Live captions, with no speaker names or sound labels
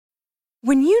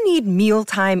When you need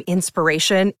mealtime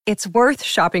inspiration, it's worth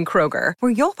shopping Kroger,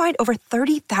 where you'll find over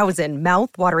 30,000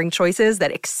 mouth-watering choices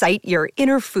that excite your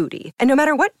inner foodie. And no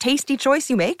matter what tasty choice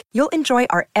you make, you'll enjoy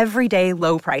our everyday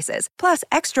low prices, plus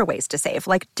extra ways to save,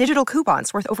 like digital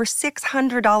coupons worth over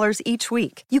 $600 each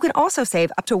week. You can also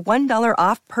save up to $1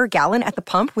 off per gallon at the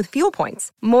pump with fuel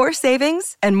points. More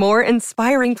savings and more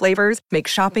inspiring flavors make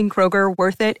shopping Kroger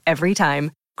worth it every time.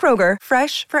 Kroger,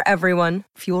 fresh for everyone.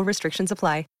 Fuel restrictions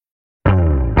apply.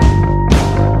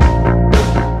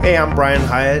 Hey, I'm Brian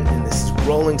Hyatt, and this is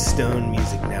Rolling Stone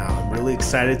Music Now. I'm really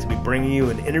excited to be bringing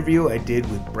you an interview I did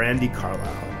with Brandi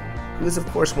Carlile, who is, of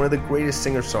course, one of the greatest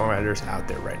singer-songwriters out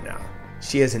there right now.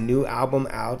 She has a new album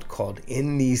out called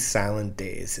In These Silent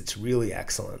Days. It's really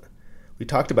excellent. We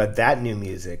talked about that new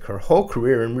music, her whole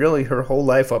career, and really her whole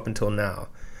life up until now,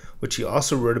 which she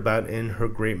also wrote about in her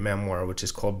great memoir, which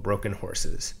is called Broken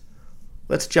Horses.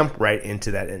 Let's jump right into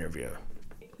that interview.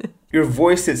 Your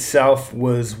voice itself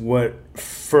was what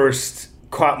first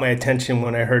caught my attention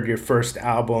when I heard your first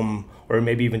album, or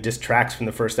maybe even just tracks from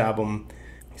the first album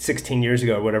 16 years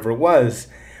ago or whatever it was.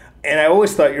 And I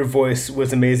always thought your voice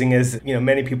was amazing, as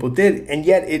many people did, and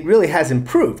yet it really has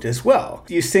improved as well.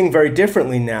 You sing very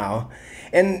differently now.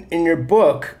 And in your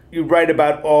book, you write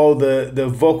about all the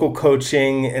vocal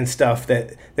coaching and stuff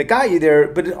that got you there,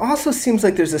 but it also seems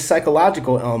like there's a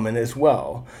psychological element as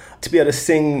well, to be able to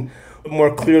sing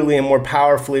more clearly and more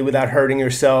powerfully without hurting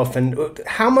yourself. And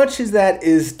how much is that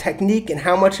is technique, and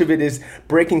how much of it is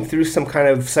breaking through some kind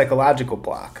of psychological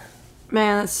block?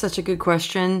 Man, that's such a good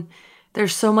question.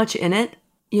 There's so much in it.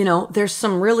 There's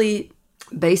some really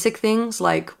basic things,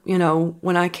 like,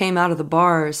 when I came out of the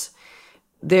bars,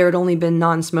 there had only been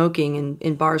non-smoking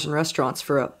in bars and restaurants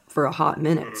for a hot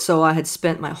minute. So I had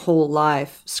spent my whole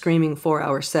life screaming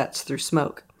 4-hour sets through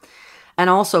smoke. And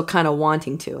also kind of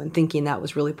wanting to and thinking that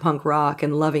was really punk rock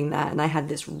and loving that. And I had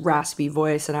this raspy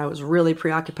voice, and I was really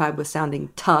preoccupied with sounding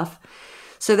tough.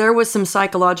 So there was some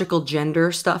psychological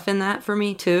gender stuff in that for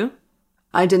me too.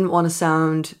 I didn't want to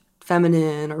sound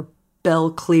feminine or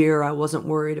bell clear. I wasn't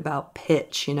worried about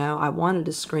pitch, I wanted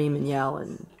to scream and yell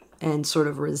and sort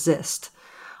of resist.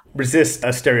 Resist a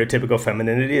stereotypical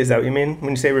femininity, is that what you mean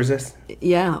when you say resist?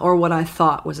 Yeah, or what I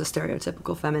thought was a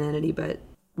stereotypical femininity, but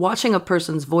watching a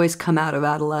person's voice come out of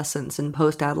adolescence and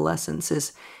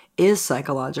post-adolescence is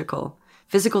psychological.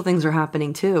 Physical things are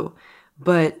happening too,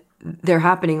 but they're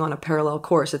happening on a parallel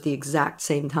course at the exact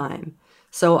same time.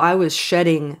 So I was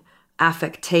shedding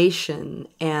affectation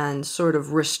and sort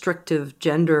of restrictive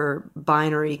gender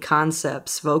binary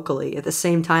concepts vocally at the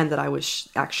same time that I was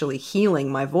actually healing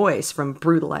my voice from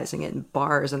brutalizing it in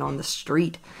bars and on the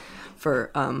street for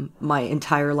my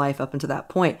entire life up until that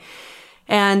point.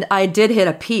 And I did hit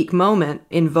a peak moment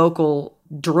in vocal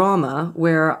drama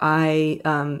where I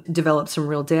developed some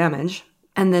real damage.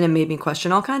 And then it made me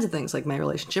question all kinds of things, like my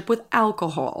relationship with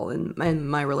alcohol and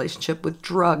my relationship with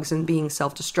drugs and being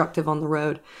self-destructive on the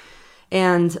road.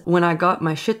 And when I got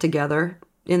my shit together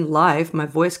in life, my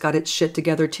voice got its shit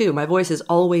together too. My voice has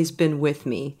always been with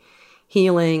me,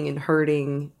 healing and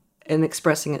hurting and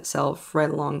expressing itself right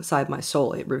alongside my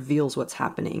soul. It reveals what's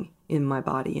happening in my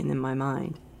body and in my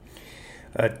mind.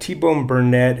 T-Bone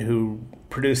Burnett, who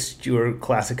produced your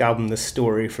classic album, The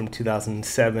Story, from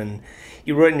 2007,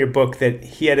 you wrote in your book that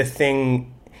he had a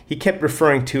thing, he kept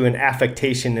referring to an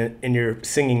affectation in your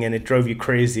singing, and it drove you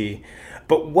crazy.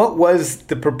 But what was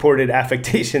the purported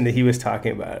affectation that he was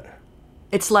talking about?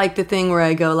 It's like the thing where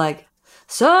I go like,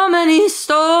 so many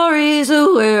stories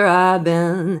of where I've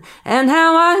been and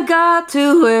how I got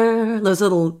to where, those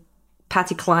little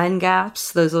Patsy Cline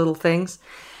gaps, those little things.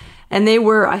 And they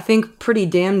were, I think, pretty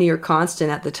damn near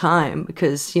constant at the time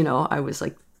because, I was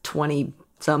like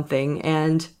 20-something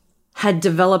and had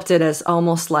developed it as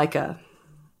almost like a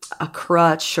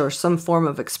crutch or some form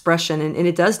of expression. And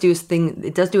it does do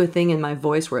a thing in my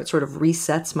voice where it sort of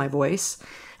resets my voice.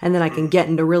 And then I can get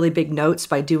into really big notes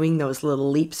by doing those little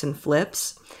leaps and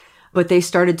flips. But they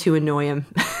started to annoy him.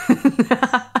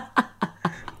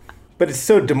 But it's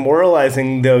so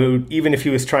demoralizing, though, even if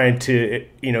he was trying to,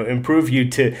 improve you,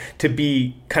 to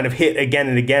be kind of hit again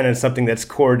and again on something that's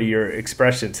core to your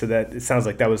expression. So that it sounds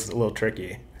like that was a little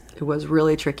tricky. It was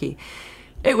really tricky.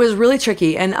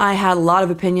 And I had a lot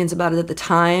of opinions about it at the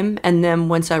time. And then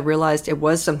once I realized it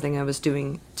was something I was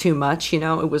doing too much, it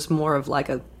was more of like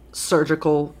a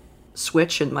surgical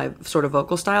switch in my sort of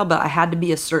vocal style. But I had to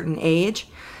be a certain age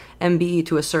and be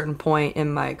to a certain point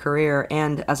in my career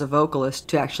and as a vocalist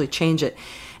to actually change it.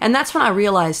 And that's when I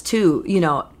realized too,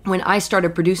 when I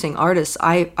started producing artists,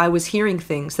 I was hearing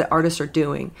things that artists are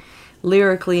doing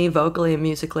lyrically, vocally, and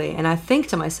musically. And I think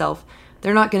to myself,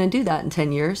 they're not going to do that in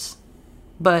 10 years.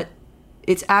 But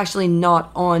it's actually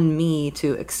not on me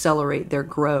to accelerate their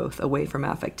growth away from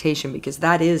affectation, because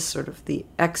that is sort of the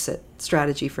exit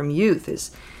strategy from youth,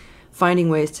 is finding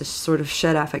ways to sort of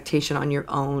shed affectation on your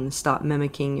own, stop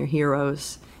mimicking your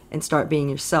heroes, and start being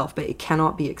yourself, but it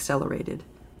cannot be accelerated.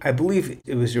 I believe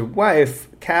it was your wife,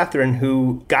 Catherine,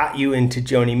 who got you into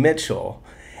Joni Mitchell.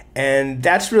 And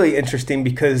that's really interesting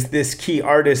because this key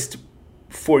artist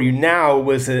for you now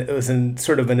was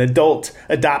sort of an adult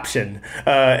adoption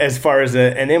as far as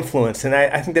an influence. And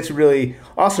I think that's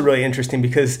also really interesting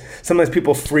because sometimes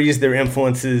people freeze their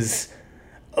influences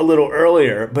a little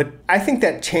earlier. But I think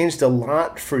that changed a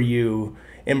lot for you,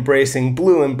 embracing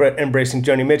Blue, embracing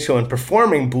Joni Mitchell and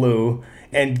performing Blue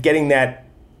and getting that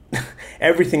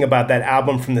everything about that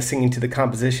album from the singing to the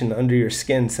composition under your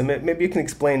skin. So maybe you can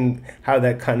explain how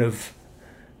that kind of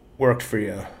worked for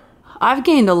you. I've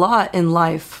gained a lot in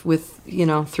life with,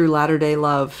 through latter-day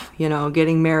love,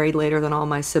 getting married later than all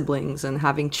my siblings and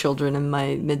having children in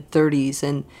my mid-30s,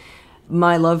 and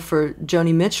my love for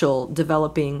Joni Mitchell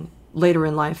developing later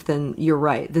in life than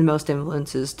most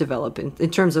influences develop in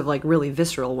terms of like really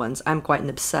visceral ones. I'm quite an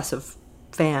obsessive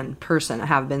fan person. I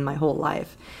have been my whole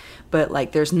life. But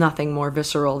like there's nothing more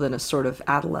visceral than a sort of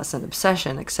adolescent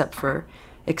obsession except for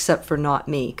not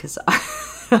me, because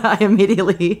I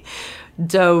immediately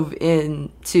dove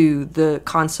into the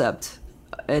concept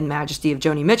and majesty of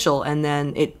Joni Mitchell, and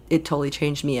then it totally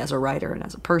changed me as a writer and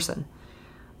as a person.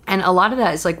 And a lot of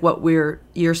that is like what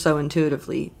you're so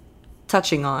intuitively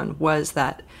touching on, was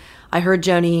that I heard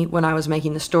Joni when I was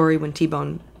making the story when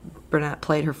T-Bone Burnett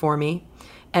played her for me,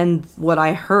 and what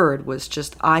I heard was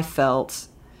just, I felt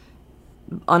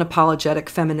unapologetic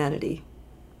femininity.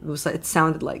 It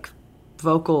sounded like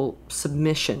vocal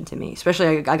submission to me.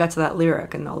 Especially I got to that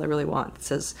lyric, and all I really want, it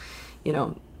says,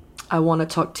 I want to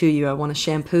talk to you, I want to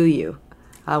shampoo you,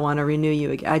 I want to renew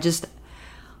you again.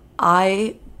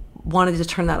 I wanted to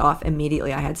turn that off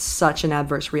immediately. I had such an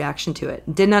adverse reaction to it.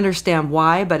 Didn't understand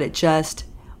why, but it just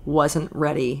wasn't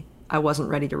ready. I wasn't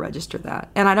ready to register that.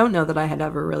 And I don't know that I had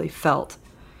ever really felt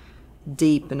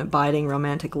deep and abiding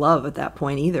romantic love at that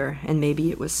point either. And maybe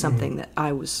it was something that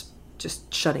I was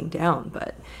just shutting down.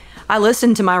 But I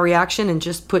listened to my reaction and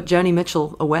just put Joni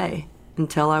Mitchell away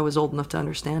until I was old enough to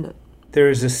understand it.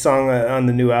 There's a song on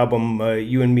the new album,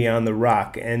 You and Me on the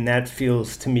Rock, and that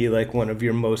feels to me like one of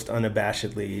your most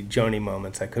unabashedly Joni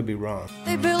moments. I could be wrong.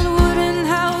 They build wooden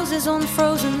houses on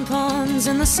frozen ponds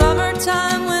in the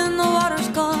summertime when the water's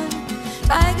gone.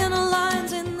 Diagonal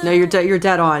lines in the... No, you're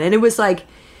dead on. And it was like,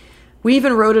 we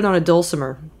even wrote it on a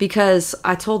dulcimer, because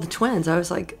I told the twins, I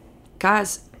was like,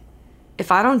 guys,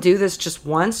 if I don't do this just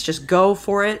once, just go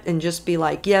for it and just be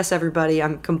like, yes, everybody,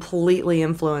 I'm completely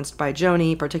influenced by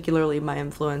Joni, particularly my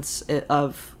influence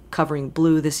of covering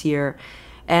Blue this year.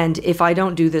 And if I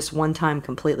don't do this one time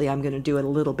completely, I'm going to do it a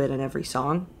little bit in every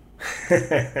song.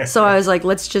 So I was like,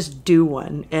 let's just do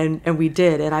one. And we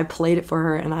did. And I played it for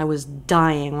her, and I was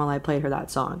dying while I played her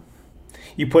that song.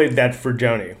 You played that for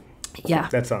Joni? Yeah.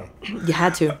 That song? You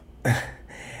had to.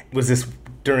 Was this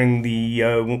during the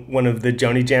one of the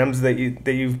Joni jams that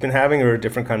you've been having, or a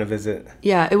different kind of visit?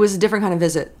 Yeah, it was a different kind of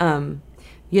visit.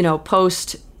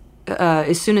 Post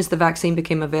as soon as the vaccine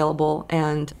became available,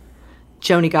 and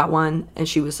Joni got one, and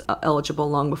she was eligible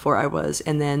long before I was,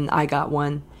 and then I got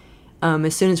one.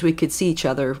 As soon as we could see each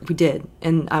other, we did,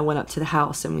 and I went up to the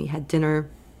house, and we had dinner,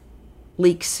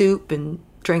 leek soup, and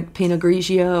drank Pinot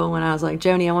Grigio, and I was like,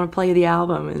 Joni, I want to play the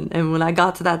album. And when I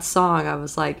got to that song, I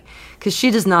was like, because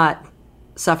she does not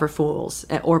suffer fools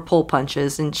or pull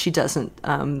punches, and she doesn't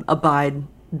abide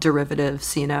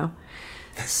derivatives,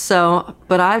 So,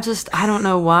 but I don't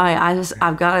know why.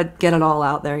 I've got to get it all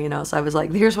out there, So I was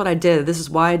like, here's what I did. This is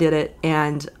why I did it,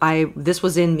 and this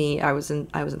was in me. I was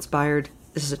inspired.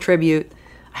 This is a tribute.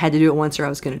 I had to do it once, or I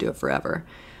was going to do it forever.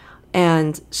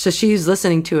 And so she's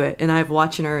listening to it, and I'm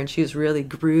watching her, and she was really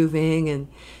grooving, and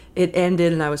it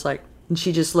ended, and I was like, and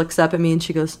she just looks up at me, and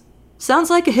she goes, sounds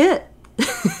like a hit.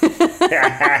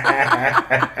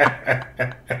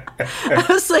 I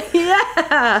was like,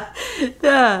 yeah.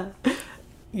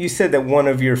 You said that one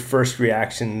of your first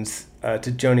reactions to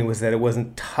Joni was that it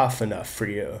wasn't tough enough for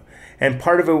you. And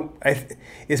part of it,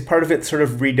 is part of it sort of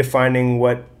redefining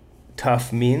what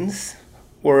tough means?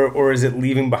 Or is it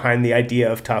leaving behind the idea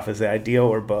of tough as the ideal,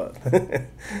 or both?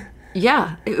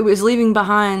 Yeah, it was leaving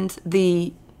behind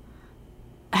the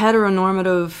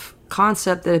heteronormative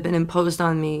concept that had been imposed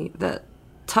on me that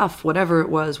tough, whatever it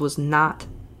was not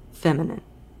feminine,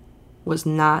 was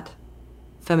not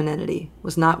femininity,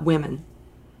 was not women.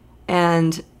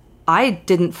 And I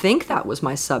didn't think that was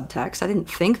my subtext. I didn't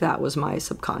think that was my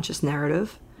subconscious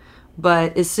narrative.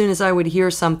 But as soon as I would hear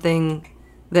something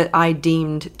that I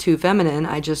deemed too feminine,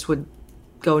 I just would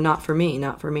go, not for me,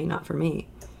 not for me, not for me.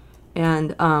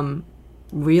 And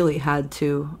really had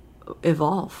to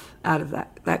evolve out of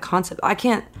that concept. I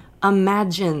can't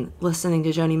imagine listening to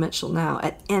Joni Mitchell now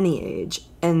at any age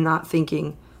and not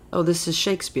thinking, oh, this is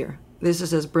Shakespeare. This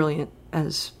is as brilliant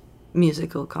as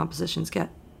musical compositions get.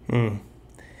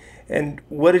 And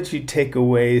what did you take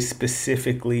away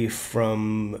specifically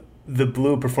from the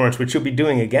Blue performance, which you'll be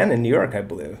doing again in New York, I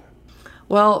believe?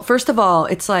 Well, first of all,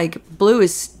 it's like Blue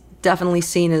is definitely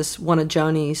seen as one of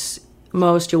Joni's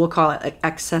most, you will call it,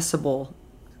 accessible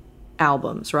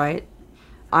albums, right?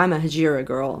 I'm a Hejira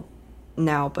girl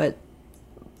now, but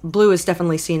Blue is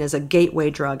definitely seen as a gateway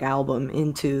drug album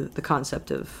into the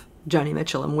concept of Joni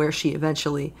Mitchell and where she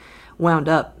eventually wound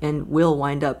up and will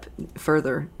wind up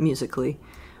further musically.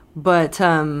 But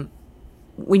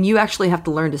when you actually have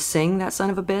to learn to sing that son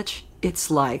of a bitch, it's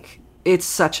like it's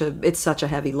such a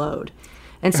heavy load.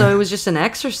 And so it was just an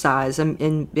exercise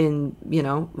in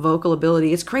vocal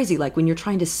ability. It's crazy. Like when you're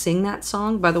trying to sing that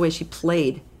song, by the way, she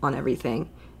played on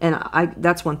everything. And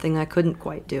that's one thing I couldn't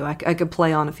quite do. I could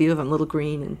play on a few of them, Little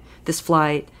Green and This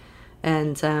Flight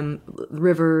and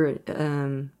River.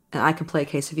 And I can play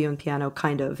Case of You on piano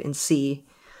kind of in C.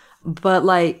 But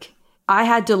like I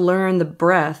had to learn the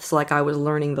breaths like I was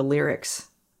learning the lyrics.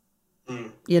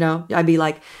 You know, I'd be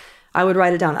like, I would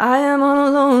write it down. I am on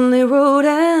a lonely road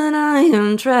and I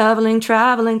am traveling,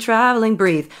 traveling, traveling.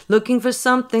 Breathe. Looking for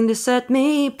something to set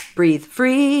me. Breathe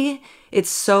free. It's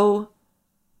so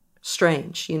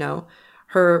strange, you know.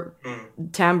 Her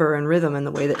timbre and rhythm and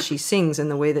the way that she sings and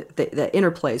the way that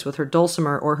interplays with her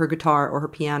dulcimer or her guitar or her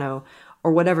piano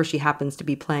or whatever she happens to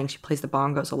be playing. She plays the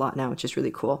bongos a lot now, which is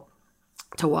really cool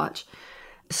to watch.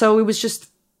 So it was just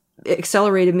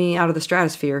accelerated me out of the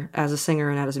stratosphere as a singer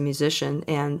and as a musician,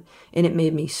 and it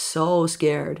made me so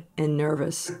scared and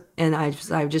nervous, and I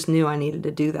just knew I needed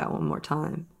to do that one more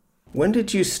time. When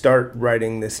did you start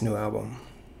writing this new album?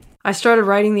 I started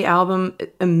writing the album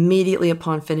immediately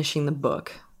upon finishing the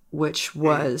book, which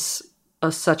was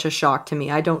such a shock to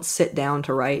me. I don't sit down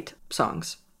to write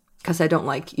songs because I don't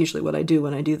like usually what I do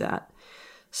when I do that.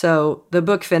 So the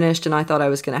book finished, and I thought I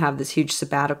was going to have this huge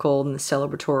sabbatical and the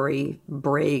celebratory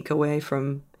break away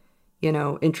from,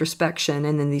 introspection.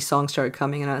 And then these songs started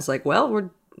coming, and I was like, well,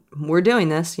 we're doing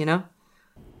this, Do you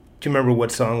remember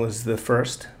what song was the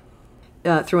first?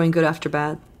 Throwing Good After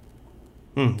Bad.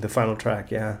 The final track,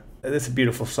 yeah. It's a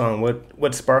beautiful song.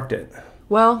 What sparked it?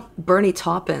 Well, Bernie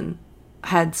Taupin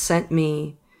had sent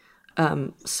me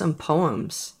some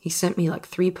poems. He sent me like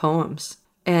 3 poems.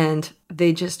 And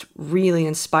they just really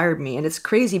inspired me. And it's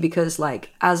crazy because,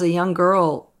 like, as a young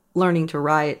girl learning to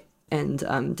write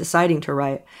and deciding to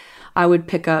write, I would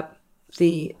pick up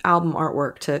the album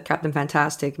artwork to Captain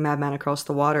Fantastic, Madman Across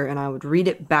the Water, and I would read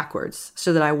it backwards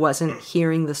so that I wasn't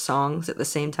hearing the songs at the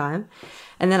same time.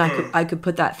 And then I could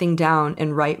put that thing down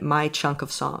and write my chunk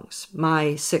of songs,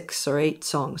 my 6 or 8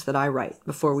 songs that I write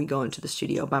before we go into the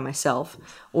studio by myself,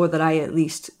 or that I at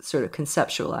least sort of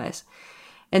conceptualize.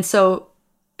 And so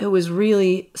it was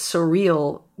really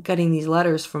surreal getting these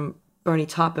letters from Bernie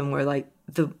Taupin where like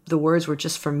the words were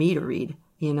just for me to read,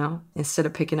 instead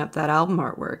of picking up that album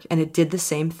artwork. And it did the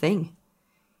same thing.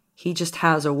 He just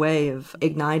has a way of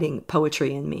igniting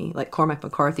poetry in me like Cormac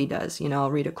McCarthy does. I'll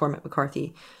read a Cormac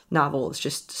McCarthy novel. It's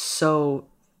just so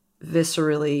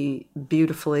viscerally,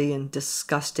 beautifully, and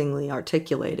disgustingly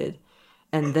articulated.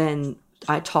 And then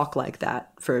I talk like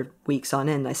that for weeks on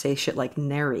end. I say shit like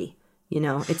nary,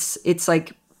 it's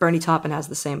like Bernie Taupin has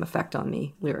the same effect on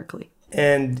me lyrically.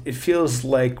 And it feels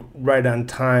like Right on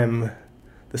Time,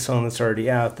 the song that's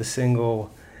already out, the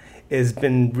single, has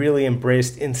been really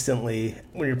embraced instantly.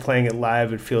 When you're playing it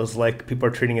live, it feels like people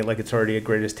are treating it like it's already a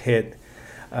greatest hit.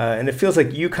 And it feels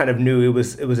like you kind of knew it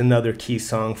was another key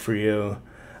song for you.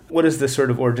 What is the sort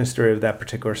of origin story of that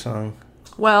particular song?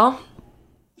 Well,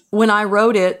 when I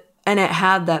wrote it and it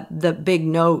had the big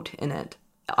note in it,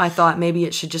 I thought maybe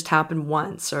it should just happen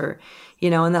once, or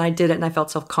and then I did it and I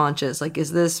felt self-conscious. Like,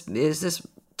 is this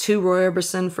too Roy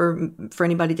Orbison for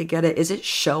anybody to get it? Is it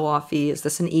show-offy? Is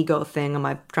this an ego thing? Am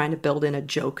I trying to build in a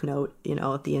joke note,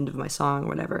 at the end of my song or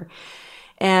whatever?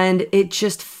 And it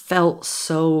just felt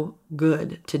so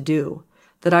good to do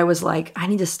that I was like, I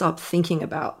need to stop thinking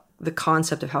about the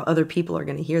concept of how other people are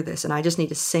going to hear this. And I just need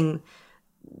to sing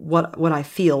what I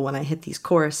feel when I hit these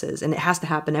choruses. And it has to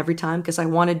happen every time because I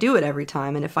want to do it every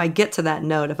time. And if I get to that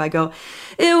note, if I go,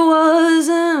 it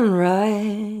wasn't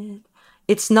right,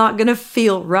 it's not going to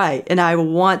feel right. And I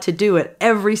want to do it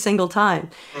every single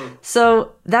time.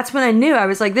 So that's when I knew. I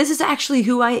was like, this is actually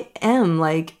who I am.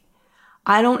 Like,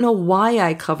 I don't know why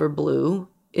I cover Blue.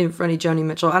 in front of Joni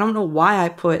Mitchell. I don't know why I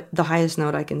put the highest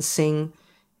note I can sing,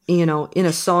 in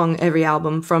a song every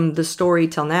album from The Story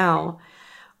till now.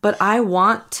 But I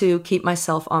want to keep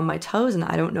myself on my toes, and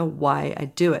I don't know why I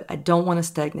do it. I don't want to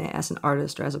stagnate as an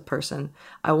artist or as a person.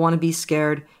 I want to be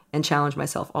scared and challenge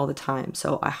myself all the time.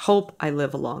 So I hope I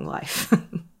live a long life.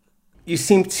 You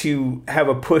seem to have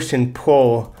a push and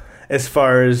pull as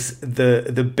far as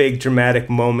the big dramatic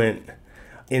moment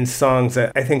in songs.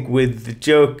 I think with The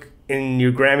Joke in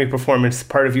your Grammy performance,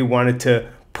 part of you wanted to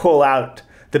pull out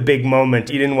the big moment.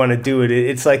 You didn't want to do it.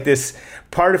 It's like this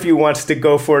part of you wants to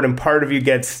go for it, and part of you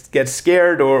gets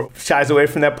scared or shies away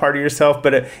from that part of yourself.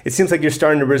 But it seems like you're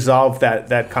starting to resolve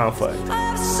that conflict.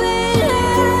 I've seen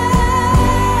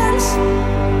hands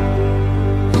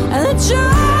and the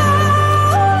jokes.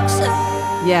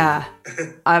 Yeah,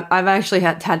 I've actually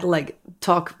had to like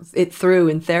talk it through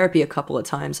in therapy a couple of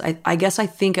times. I guess I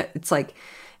think it's like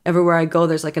everywhere I go,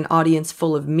 there's like an audience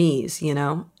full of me's,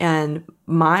 and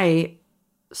my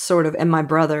and my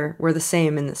brother were the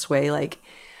same in this way. Like,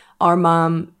 our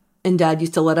mom and dad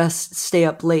used to let us stay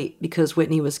up late because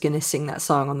Whitney was going to sing that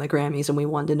song on the Grammys, and we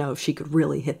wanted to know if she could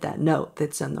really hit that note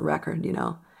that's in the record,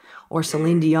 Or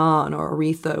Celine Dion or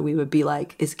Aretha, we would be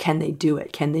like, can they do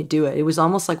it? Can they do it? It was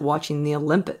almost like watching the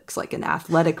Olympics, like an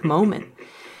athletic moment.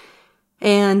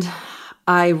 And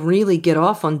I really get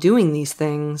off on doing these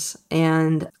things.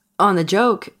 And on The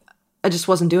Joke, I just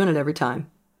wasn't doing it every time.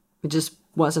 It just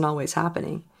wasn't always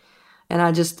happening. And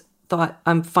I just thought,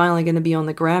 I'm finally going to be on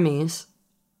the Grammys,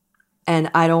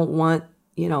 and I don't want,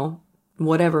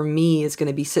 whatever me is going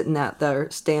to be sitting out there,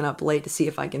 staying up late to see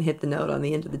if I can hit the note on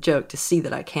the end of the joke, to see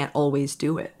that I can't always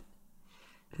do it.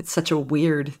 It's such a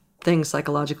weird thing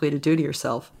psychologically to do to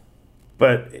yourself.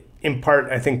 But in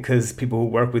part, I think because people who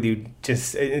work with you,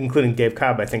 just including Gabe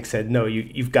Cobb, I think said, no,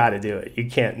 you've got to do it. You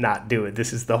can't not do it.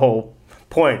 This is the whole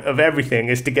point of everything,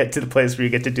 is to get to the place where you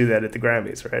get to do that at the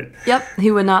Grammys, right? Yep.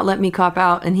 He would not let me cop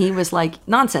out. And he was like,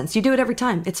 nonsense. You do it every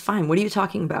time. It's fine. What are you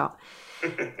talking about?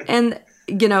 And,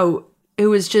 it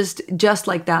was just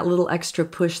like that little extra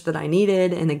push that I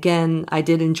needed. And again, I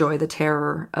did enjoy the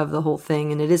terror of the whole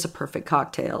thing. And it is a perfect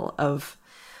cocktail of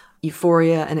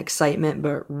euphoria and excitement,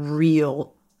 but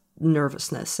real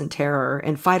nervousness and terror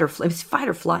and fight or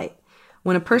flight.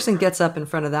 When a person gets up in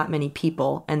front of that many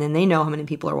people, and then they know how many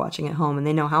people are watching at home, and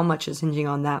they know how much is hinging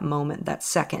on that moment, that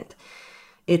second,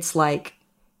 it's like,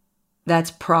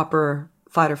 that's proper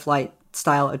fight or flight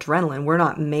style adrenaline. We're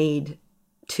not made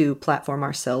to platform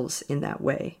ourselves in that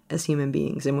way as human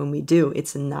beings. And when we do,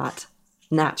 it's not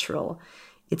natural.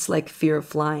 It's like fear of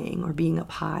flying or being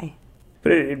up high.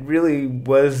 But it really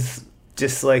was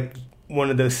just like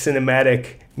one of those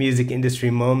cinematic music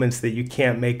industry moments that you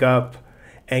can't make up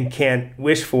and can't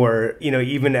wish for,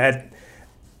 even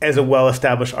as a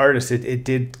well-established artist. It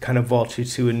did kind of vault you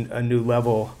to a new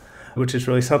level, which is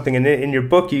really something. And in your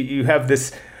book, you have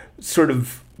this sort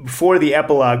of, before the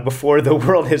epilogue, before the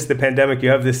world hits the pandemic, you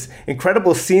have this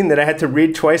incredible scene that I had to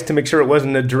read twice to make sure it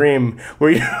wasn't a dream,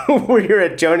 where you're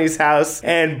at Joni's house,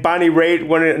 and Bonnie Raitt,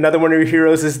 another one of your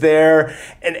heroes, is there,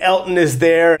 and Elton is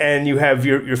there, and you have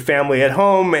your family at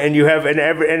home, and you have and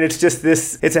it's just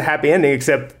this. It's a happy ending,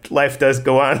 except life does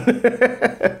go on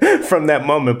from that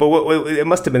moment. But it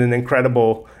must have been an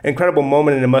incredible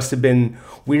moment, and it must have been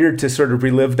weird to sort of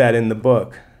relive that in the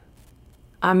book.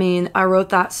 I mean, I wrote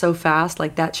that so fast,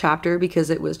 like that chapter, because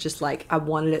it was just like, I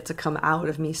wanted it to come out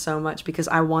of me so much, because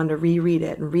I wanted to reread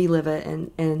it and relive it.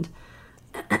 And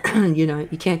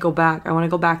you can't go back. I want to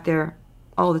go back there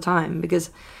all the time, because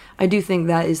I do think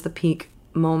that is the peak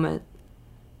moment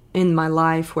in my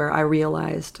life where I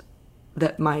realized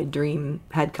that my dream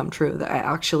had come true, that I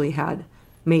actually had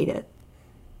made it.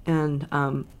 And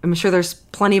I'm sure there's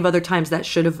plenty of other times that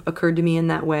should have occurred to me in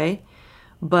that way.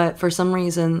 But for some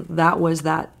reason, that was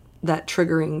that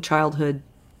triggering childhood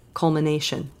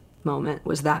culmination moment,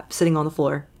 was that sitting on the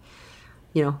floor,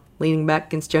 leaning back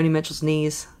against Joni Mitchell's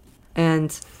knees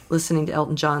and listening to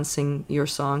Elton John sing your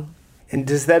song. And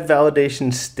does that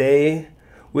validation stay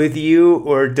with you,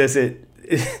 or does it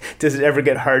ever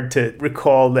get hard to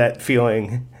recall that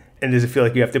feeling? And does it feel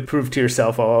like you have to prove to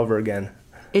yourself all over again?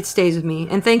 It stays with me.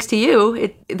 And thanks to you,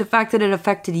 the fact that it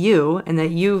affected you and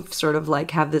that you sort of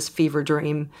like have this fever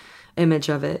dream image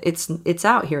of it, it's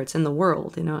out here. It's in the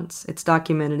world, it's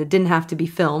documented. It didn't have to be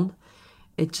filmed.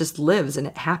 It just lives, and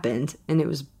it happened. And it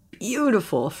was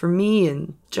beautiful for me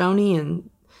and Joni and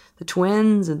the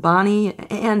twins and Bonnie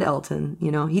and Elton.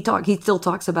 He still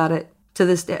talks about it to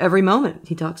this day. Every moment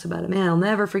he talks about it. Man, I'll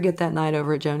never forget that night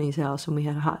over at Joni's house when we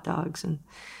had hot dogs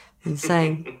and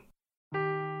sang.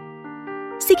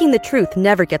 Seeking the truth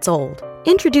never gets old.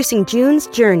 Introducing June's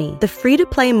Journey, the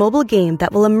free-to-play mobile game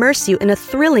that will immerse you in a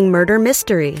thrilling murder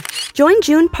mystery. Join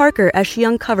June Parker as she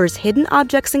uncovers hidden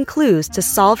objects and clues to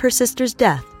solve her sister's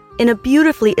death in a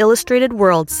beautifully illustrated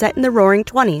world set in the Roaring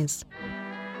 '20s.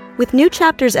 With new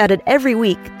chapters added every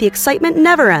week, the excitement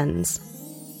never ends.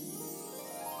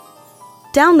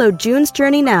 Download June's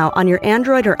Journey now on your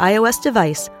Android or iOS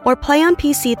device, or play on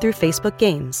PC through Facebook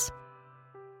Games.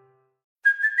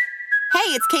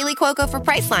 Hey, it's Kaylee Cuoco for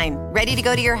Priceline. Ready to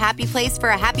go to your happy place for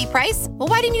a happy price? Well,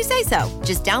 why didn't you say so?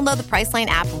 Just download the Priceline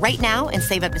app right now and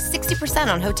save up to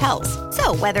 60% on hotels.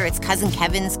 So whether it's Cousin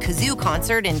Kevin's Kazoo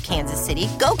Concert in Kansas City,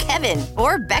 go Kevin,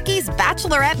 or Becky's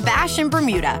Bachelorette Bash in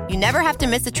Bermuda, you never have to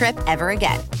miss a trip ever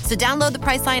again. So download the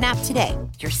Priceline app today.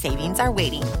 Your savings are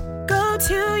waiting. Go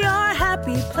to your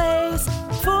happy place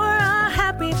for a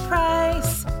happy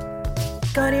price.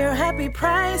 Go to your happy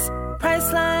price,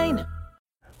 Priceline.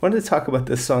 I wanted to talk about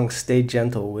this song Stay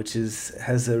Gentle, which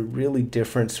has a really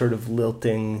different sort of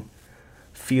lilting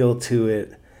feel to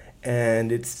it,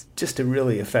 and it's just a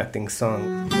really affecting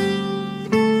song.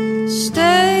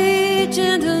 Stay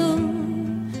gentle,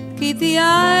 keep the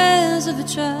eyes of a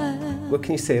child. What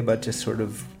can you say about just sort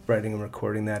of writing and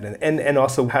recording that, and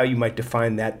also how you might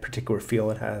define that particular feel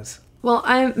it has? Well,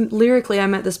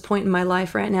 I'm at this point in my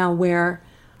life right now where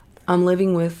I'm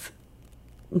living with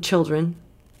children,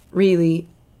 really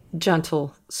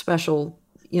gentle, special,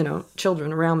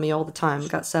 children around me all the time.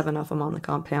 Got 7 of them on the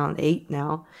compound, 8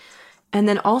 now. And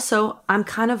then also I'm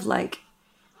kind of like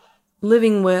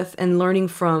living with and learning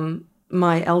from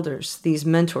my elders, these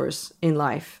mentors in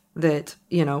life that,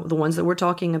 the ones that we're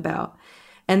talking about.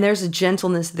 And there's a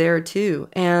gentleness there too.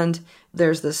 And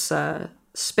there's this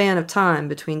span of time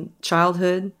between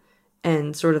childhood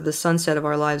and sort of the sunset of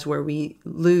our lives where we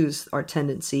lose our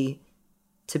tendency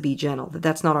to be gentle,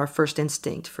 that's not our first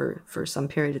instinct for some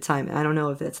period of time. And I don't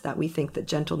know if it's that we think that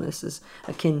gentleness is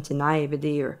akin to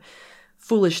naivety or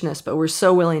foolishness, but we're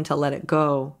so willing to let it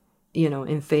go,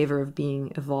 in favor of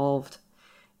being evolved.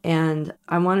 And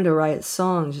I wanted to write a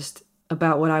song just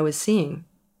about what I was seeing.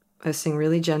 I was seeing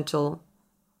really gentle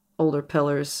older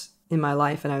pillars in my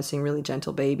life, and I was seeing really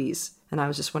gentle babies. And I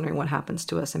was just wondering what happens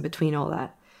to us in between all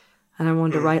that. And I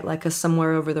wanted to write like a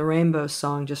Somewhere Over the Rainbow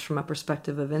song just from a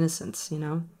perspective of innocence,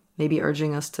 maybe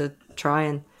urging us to try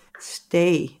and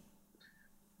stay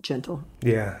gentle.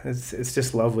 Yeah, it's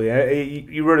just lovely.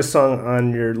 You wrote a song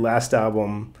on your last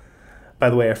album,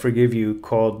 by the way, I Forgive You,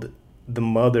 called The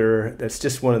Mother. That's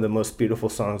just one of the most beautiful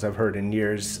songs I've heard in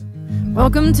years.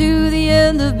 Welcome to the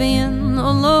end of being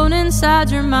alone inside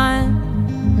your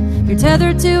mind. You're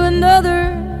tethered to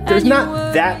another. There's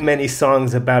not that many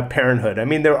songs about parenthood. I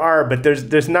mean, there are, but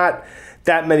there's not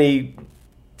that many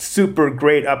super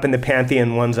great up in the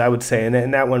pantheon ones, I would say,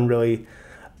 and that one really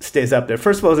stays up there.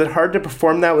 First of all, is it hard to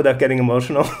perform that without getting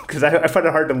emotional? Because I find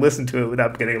it hard to listen to it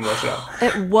without getting emotional.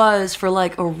 It was for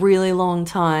like a really long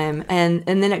time, and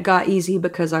then it got easy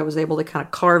because I was able to kind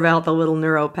of carve out the little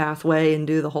neuro pathway and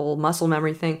do the whole muscle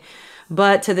memory thing.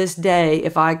 But to this day,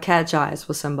 if I catch eyes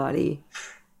with somebody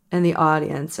in the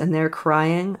audience and they're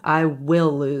crying, I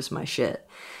will lose my shit.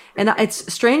 And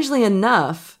it's strangely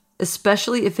enough,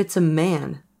 especially if it's a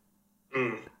man.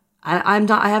 I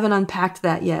haven't unpacked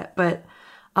that yet, but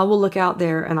I will look out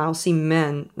there and I'll see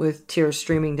men with tears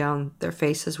streaming down their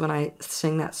faces when I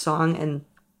sing that song, and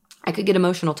I could get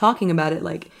emotional talking about it.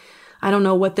 Like, I don't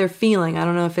know what they're feeling. I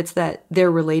don't know if it's that they're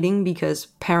relating because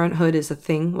parenthood is a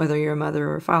thing, whether you're a mother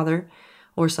or a father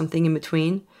or something in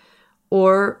between,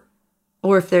 or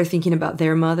if they're thinking about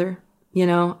their mother,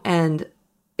 and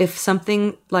if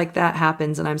something like that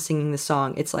happens and I'm singing the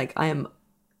song, it's like I am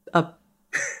a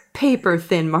paper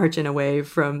thin margin away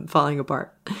from falling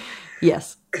apart.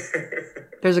 Yes.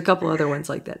 There's a couple other ones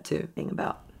like that too.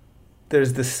 About.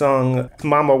 There's the song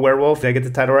Mama Werewolf. Did I get the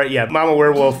title right? Yeah, Mama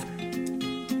Werewolf.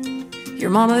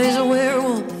 Your mama is a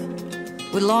werewolf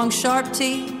with long sharp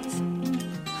teeth.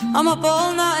 I'm up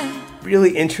all night.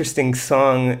 Really interesting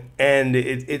song, and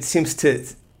it seems to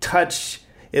touch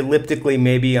elliptically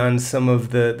maybe on some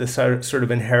of the sort of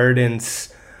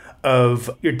inheritance of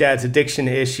your dad's addiction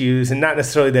issues, and not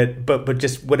necessarily that, but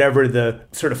just whatever the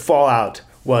sort of fallout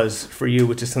was for you,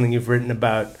 which is something you've written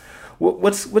about.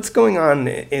 What's going on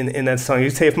in that song? You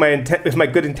say, if my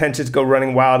good intentions go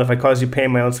running wild, if I cause you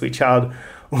pain, my own sweet child,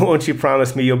 won't you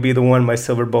promise me you'll be the one, my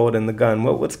silver bullet in the gun?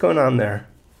 What's going on there?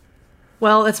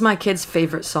 Well, it's my kids'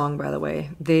 favorite song, by the way.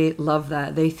 They love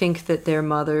that. They think that their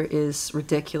mother is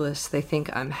ridiculous. They think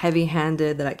I'm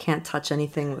heavy-handed, that I can't touch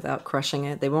anything without crushing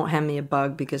it. They won't hand me a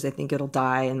bug because they think it'll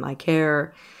die in my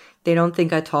care. They don't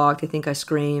think I talk. They think I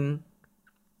scream.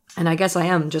 And I guess I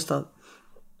am just a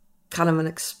kind of an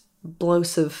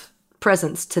explosive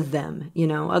presence to them. You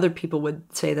know, other people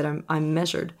would say that I'm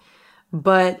measured,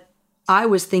 but I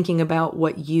was thinking about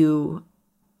what you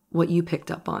picked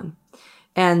up on,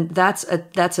 and that's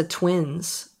a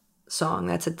Twins song.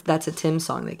 That's a Tim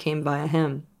song that came via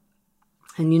him,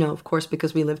 and you know, of course,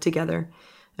 because we live together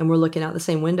and we're looking out the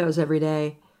same windows every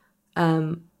day,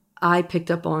 I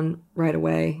picked up on right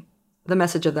away the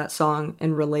message of that song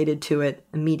and related to it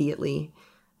immediately,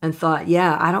 and thought,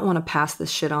 yeah, I don't want to pass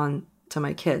this shit on to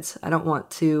my kids. I don't want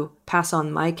to pass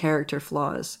on my character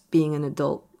flaws, being an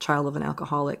adult child of an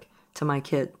alcoholic, to my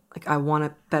kid. Like, I want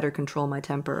to better control my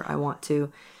temper. I want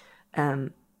to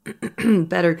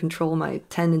better control my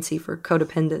tendency for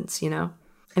codependence, you know?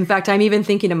 In fact, I'm even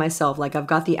thinking to myself, like, I've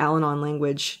got the Al-Anon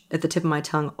language at the tip of my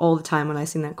tongue all the time when I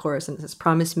sing that chorus, and it says,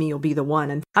 promise me you'll be the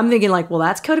one. And I'm thinking, like, well,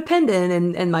 that's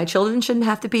codependent, and my children shouldn't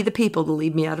have to be the people to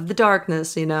lead me out of the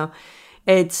darkness, you know?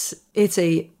 It's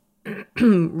a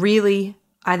really,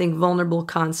 I think, vulnerable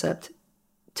concept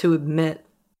to admit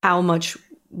how much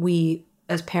we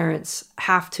as parents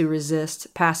have to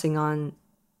resist passing on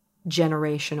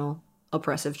generational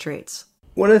oppressive traits.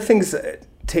 One of the things that I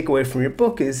take away from your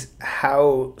book is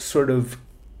how sort of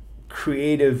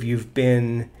creative you've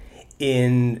been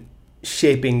in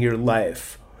shaping your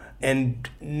life and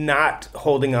not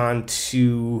holding on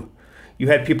to... You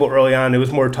had people early on, it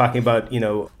was more talking about, you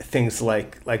know, things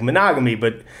like monogamy,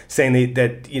 but saying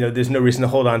that, you know, there's no reason to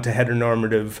hold on to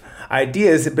heteronormative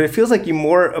ideas. But it feels like you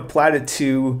more applied it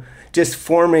to just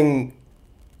forming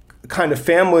kind of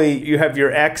family. You have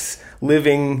your ex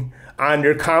living on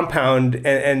your compound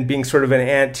and being sort of an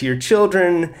aunt to your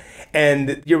children.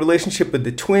 And your relationship with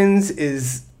the twins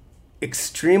is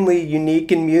extremely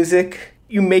unique in music.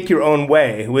 You make your own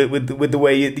way with the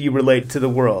way you relate to the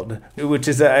world, which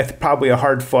is probably a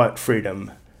hard-fought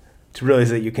freedom to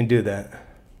realize that you can do that.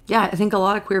 Yeah, I think a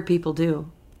lot of queer people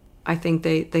do. I think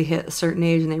they hit a certain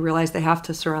age and they realize they have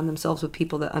to surround themselves with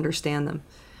people that understand them.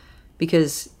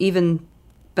 Because even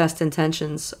best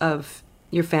intentions of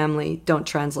your family don't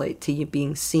translate to you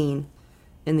being seen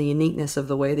in the uniqueness of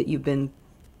the way that you've been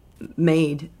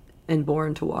made and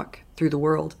born to walk through the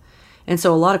world. And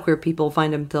so a lot of queer people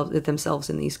find themselves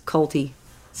in these culty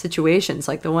situations,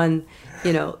 like the one,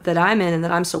 you know, that I'm in and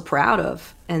that I'm so proud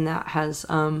of, and that has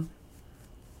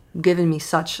given me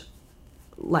such,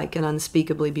 like, an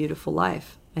unspeakably beautiful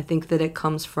life. I think that it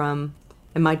comes from,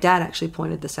 and my dad actually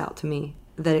pointed this out to me,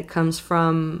 that it comes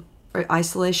from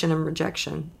isolation and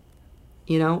rejection,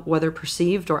 you know, whether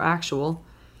perceived or actual,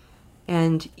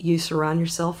 and you surround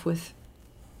yourself with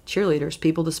cheerleaders,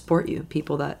 people to support you,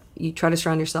 people that you try to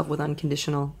surround yourself with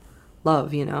unconditional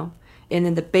love, you know? And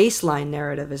then the baseline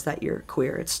narrative is that you're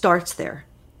queer. It starts there.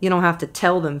 You don't have to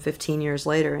tell them 15 years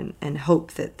later and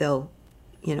hope that they'll,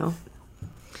 you know,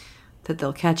 that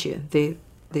they'll catch you.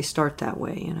 They start that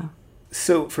way, you know?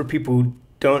 So for people who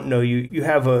don't know you, you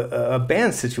have a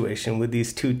band situation with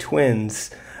these two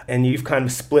twins, and you've kind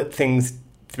of split things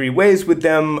three ways with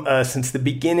them since the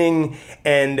beginning.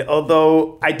 And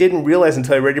although I didn't realize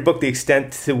until I read your book the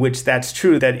extent to which that's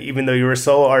true, that even though you're a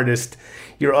solo artist,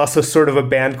 you're also sort of a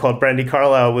band called Brandi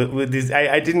Carlile with these.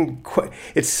 I didn't quite,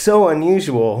 it's so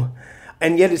unusual,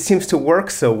 and yet it seems to work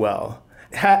so well.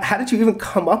 How did you even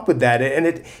come up with that? And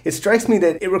it strikes me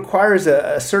that it requires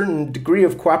a certain degree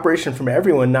of cooperation from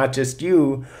everyone, not just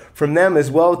you, from them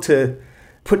as well, to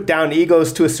put down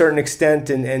egos to a certain extent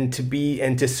and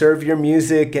to serve your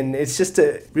music. And it's just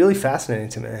really fascinating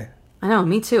to me. I know,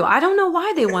 me too. I don't know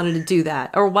why they wanted to do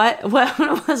that, or what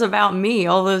it was about me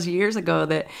all those years ago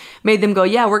that made them go,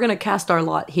 yeah, we're going to cast our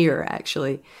lot here,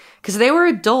 actually. Because they were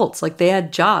adults, like they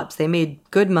had jobs, they made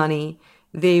good money.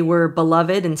 They were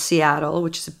beloved in Seattle,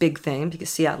 which is a big thing because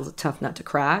Seattle's a tough nut to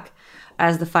crack,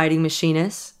 as the Fighting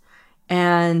Machinists.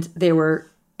 And they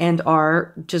were and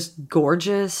are just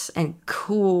gorgeous and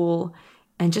cool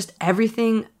and just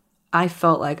everything I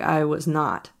felt like I was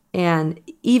not. And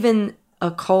even a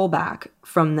callback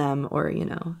from them, or, you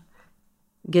know,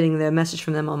 getting the message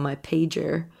from them on my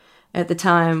pager at the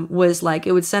time was like,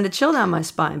 it would send a chill down my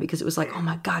spine, because it was like, oh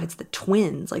my God, it's the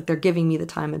twins. Like, they're giving me the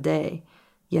time of day,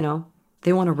 you know?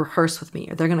 They want to rehearse with me,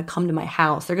 or they're going to come to my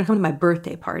house. They're going to come to my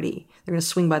birthday party. They're going to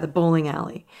swing by the bowling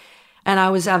alley. And I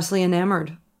was absolutely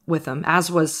enamored with them, as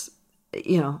was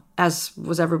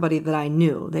everybody that I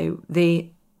knew.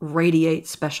 They radiate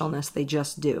specialness. They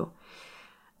just do.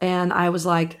 And I was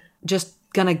like, just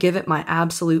going to give it my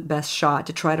absolute best shot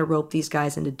to try to rope these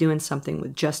guys into doing something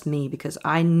with just me, because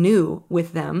I knew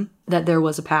with them that there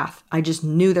was a path. I just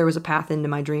knew there was a path into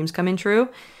my dreams coming true.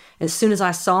 As soon as I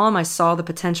saw them, I saw the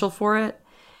potential for it,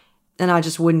 and I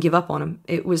just wouldn't give up on them.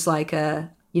 It was like the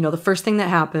first thing that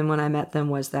happened when I met them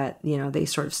was that, you know, they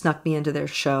sort of snuck me into their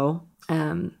show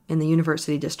in the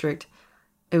University District.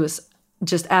 It was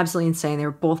just absolutely insane. They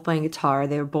were both playing guitar.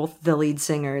 They were both the lead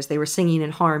singers. They were singing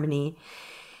in harmony.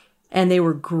 And they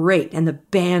were great. And the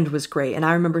band was great. And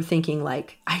I remember thinking,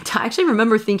 like, I actually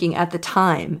remember thinking at the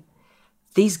time,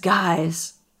 these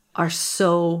guys are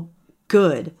so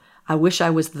good. I wish I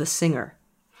was the singer.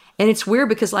 And it's weird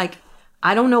because, like,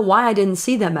 I don't know why I didn't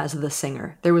see them as the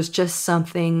singer. There was just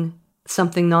something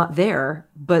not there,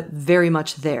 but very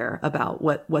much there about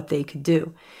what they could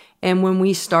do. And when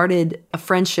we started a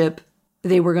friendship,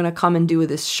 they were going to come and do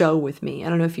this show with me. I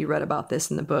don't know if you read about this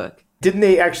in the book. Didn't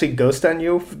they actually ghost on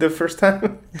you the first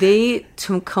time? They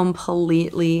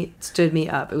completely stood me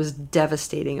up. It was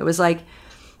devastating. It was like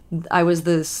I was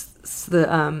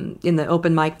in the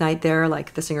open mic night there,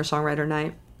 like the singer-songwriter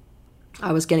night.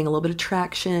 I was getting a little bit of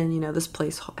traction. You know, this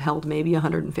place held maybe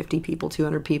 150 people,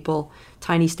 200 people,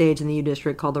 tiny stage in the U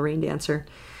District called the Rain Dancer.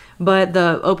 But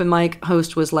the open mic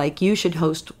host was like, you should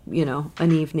host, you know,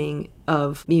 an evening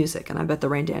of music. And I bet the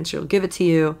Rain Dancer will give it to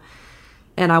you.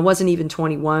 And I wasn't even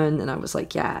 21. And I was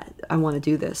like, yeah, I want to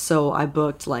do this. So I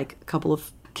booked like a couple of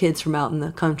kids from out in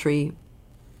the country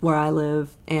where I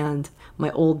live and my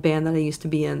old band that I used to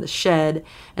be in, The Shed.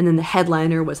 And then the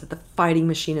headliner was that the Fighting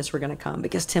Machinists were going to come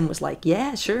because Tim was like,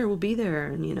 yeah, sure, we'll be there.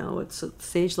 And, you know, what's the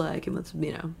stage like and what's,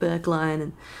 you know, backline.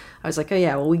 And I was like, oh,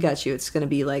 yeah, well, we got you. It's going to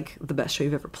be like the best show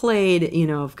you've ever played. You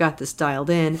know, I've got this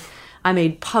dialed in. I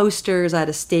made posters. I had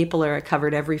a stapler. I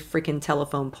covered every freaking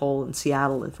telephone pole in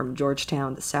Seattle, from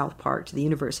Georgetown to South Park to the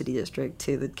University District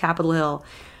to the Capitol Hill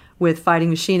with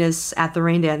Fighting Machinists at the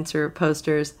Rain Dancer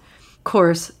posters. Of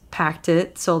course, packed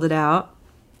it, sold it out.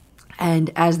 And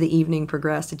as the evening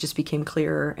progressed, it just became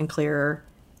clearer and clearer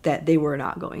that they were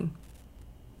not going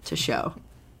to show.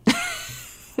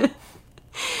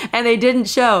 And they didn't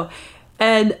show.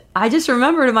 And I just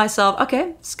remember to myself,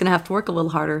 okay, just going to have to work a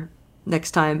little harder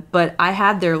next time. But I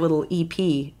had their little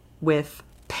EP with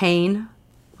Pain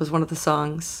was one of the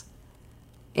songs.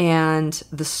 And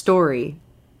The Story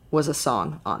was a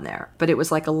song on there. But it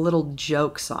was like a little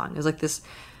joke song. It was like this,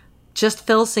 just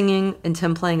Phil singing and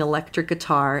Tim playing electric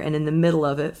guitar. And in the middle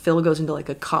of it, Phil goes into like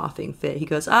a coughing fit. He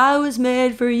goes, I was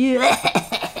made for you.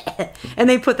 And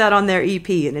they put that on their EP.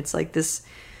 And it's like this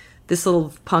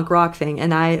little punk rock thing.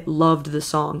 And I loved the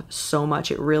song so much.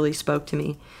 It really spoke to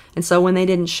me. And so when they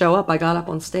didn't show up, I got up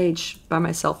on stage by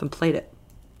myself and played it.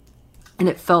 And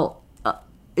it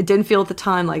didn't feel at the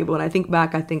time like, when I think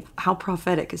back, I think, how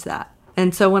prophetic is that?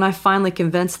 And so when I finally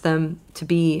convinced them to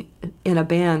be in a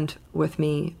band with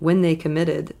me, when they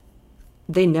committed,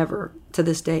 they never, to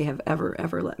this day, have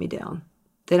ever let me down.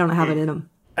 They don't have it in them.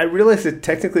 I realized that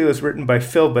technically it was written by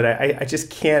Phil, but I just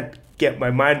can't get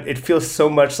my mind. It feels so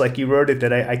much like you wrote it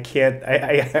that I can't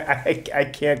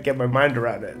get my mind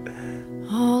around it.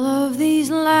 All of these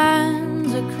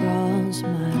lines across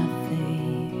my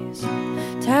face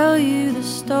tell you the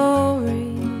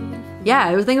story. Yeah,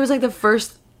 I think it was like the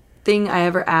first thing I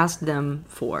ever asked them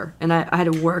for, and I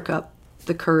had to work up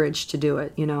the courage to do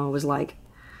it. You know, it was like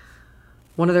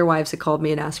one of their wives had called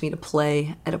me and asked me to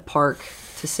play at a park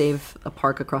to save a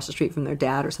park across the street from their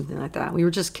dad or something like that. We were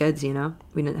just kids, you know.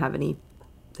 We didn't have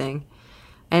anything.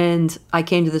 And I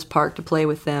came to this park to play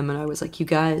with them, and I was like, you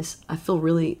guys, I feel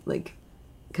really like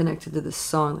connected to this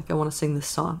song. Like, I want to sing this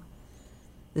song.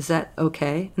 Is that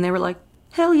okay? And they were like,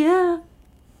 hell yeah.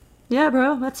 Yeah,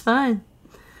 bro, that's fine.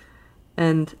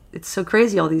 And it's so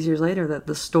crazy all these years later that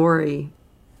The Story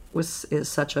is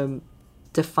such a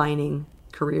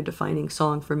career-defining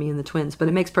song for me and the twins. But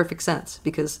it makes perfect sense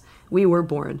because we were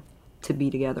born to be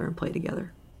together and play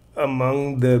together.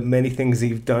 Among the many things that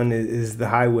you've done is The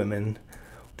Highwomen.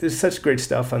 There's such great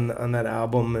stuff on that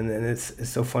album, and it's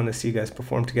so fun to see you guys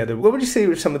perform together. What would you say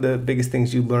were some of the biggest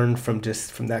things you learned from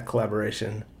that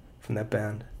collaboration, from that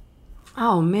band?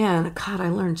 Oh, man. God, I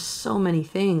learned so many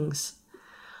things.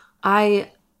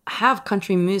 I have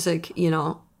country music, you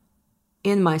know,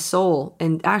 in my soul,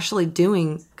 and actually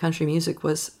doing country music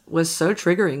was so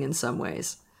triggering in some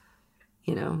ways.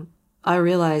 You know, I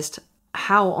realized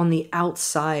how on the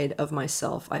outside of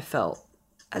myself I felt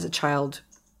as a child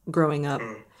growing up.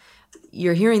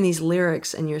 You're hearing these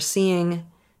lyrics and you're seeing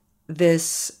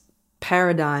this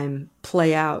paradigm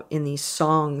play out in these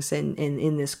songs and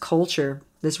in this culture,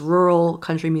 this rural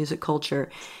country music culture,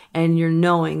 and you're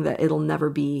knowing that it'll never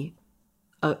be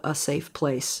a safe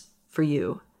place for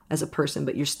you as a person,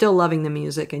 but you're still loving the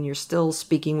music and you're still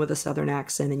speaking with a Southern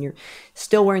accent and you're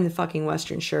still wearing the fucking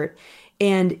Western shirt.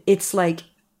 And it's like,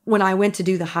 when I went to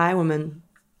do The Highwomen,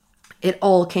 it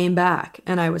all came back.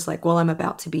 And I was like, well, I'm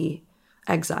about to be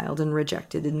exiled and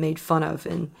rejected and made fun of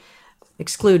and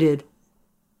excluded.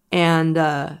 And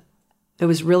it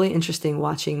was really interesting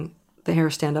watching the hair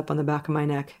stand up on the back of my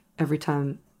neck every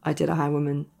time I did a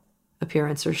Highwoman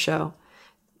appearance or show,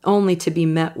 only to be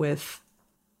met with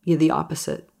the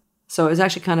opposite. So it was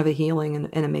actually kind of a healing and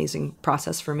an amazing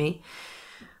process for me.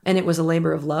 And it was a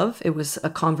labor of love. It was a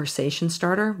conversation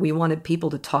starter. We wanted people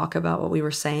to talk about what we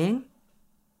were saying.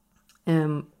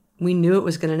 And we knew it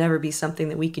was going to never be something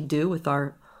that we could do with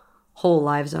our whole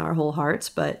lives and our whole hearts,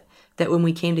 but that when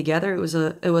we came together, it was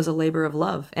a labor of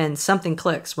love. And something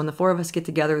clicks. When the four of us get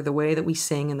together, the way that we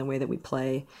sing and the way that we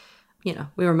play,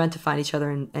 we were meant to find each other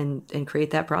and create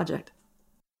that project.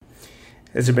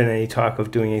 Has there been any talk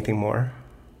of doing anything more?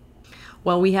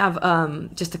 Well, we have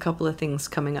just a couple of things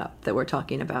coming up that we're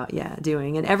talking about,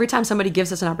 doing. And every time somebody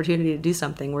gives us an opportunity to do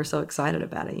something, we're so excited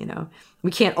about it,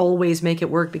 We can't always make it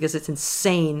work because it's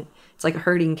insane. It's like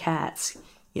herding cats,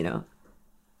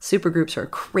 Supergroups are a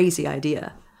crazy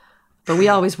idea. But we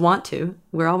always want to.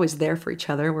 We're always there for each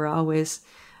other. We're always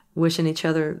wishing each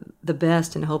other the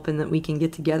best and hoping that we can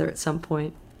get together at some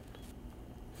point.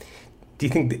 Do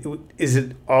you think, is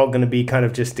it all going to be kind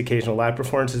of just occasional live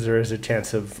performances, or is there a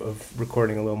chance of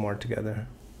recording a little more together?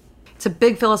 It's a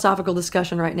big philosophical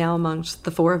discussion right now amongst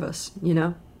the four of us,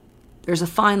 There's a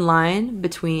fine line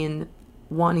between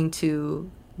wanting to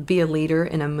be a leader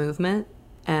in a movement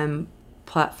and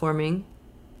platforming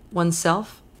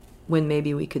oneself when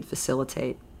maybe we could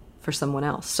facilitate for someone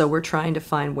else. So we're trying to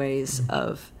find ways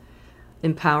of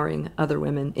empowering other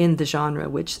women in the genre,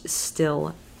 which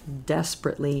still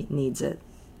desperately needs it,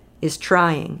 is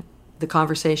trying. The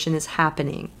conversation is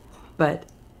happening, but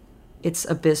it's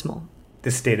abysmal.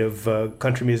 The state of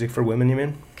country music for women, you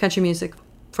mean? Country music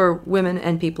for women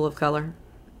and people of color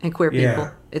and queer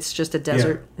people. It's just a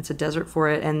desert. Yeah. It's a desert for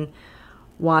it. And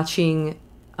watching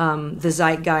the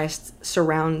zeitgeist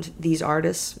surround these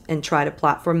artists and try to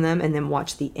platform them and then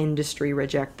watch the industry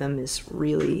reject them is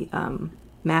really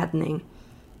maddening.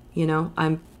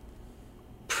 I'm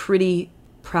pretty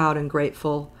proud and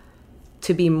grateful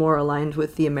to be more aligned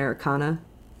with the Americana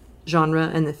genre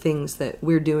and the things that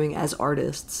we're doing as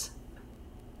artists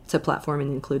to platform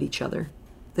and include each other.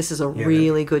 This is a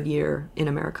really good year in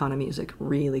Americana music.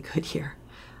 Really good year.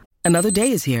 Another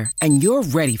day is here, and you're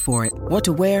ready for it. What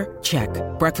to wear? Check.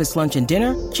 Breakfast, lunch, and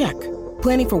dinner? Check.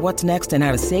 Planning for what's next and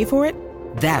how to save for it?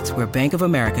 That's where Bank of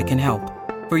America can help.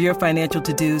 For your financial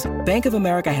to-dos, Bank of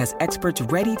America has experts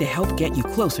ready to help get you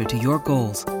closer to your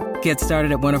goals. Get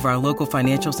started at one of our local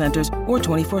financial centers or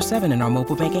 24/7 in our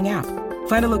mobile banking app.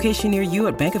 Find a location near you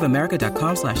at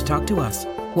bankofamerica.com/talktous.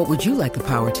 What would you like the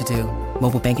power to do?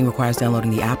 Mobile banking requires downloading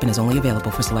the app and is only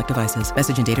available for select devices.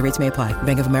 Message and data rates may apply.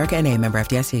 Bank of America NA, member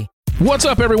FDIC. What's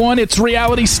up, everyone? It's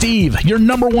Reality Steve, your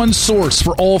number one source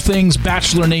for all things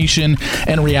Bachelor Nation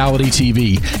and reality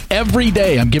TV. Every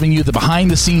day, I'm giving you the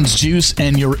behind-the-scenes juice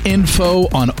and your info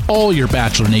on all your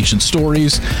Bachelor Nation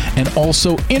stories, and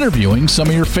also interviewing some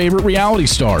of your favorite reality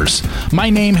stars.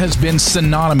 My name has been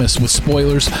synonymous with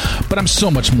spoilers, but I'm so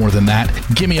much more than that.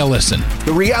 Give me a listen.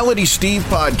 The Reality Steve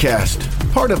Podcast,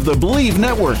 part of the Believe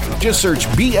Network. Just search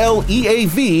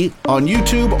BLEAV on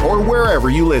YouTube or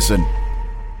wherever you listen.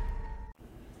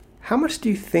 How much do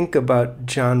you think about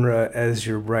genre as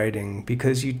you're writing?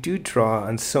 Because you do draw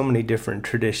on so many different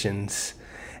traditions.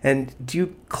 And do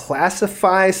you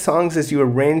classify songs as you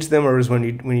arrange them, or is when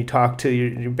you talk to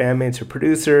your bandmates or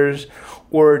producers?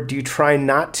 Or do you try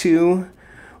not to?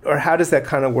 Or how does that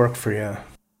kind of work for you?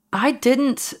 I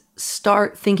didn't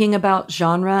start thinking about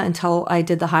genre until I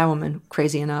did The Highwoman,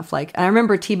 crazy enough. I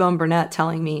remember T-Bone Burnett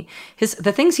telling me,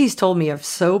 the things he's told me are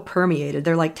so permeated.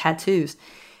 They're like tattoos.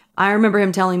 I remember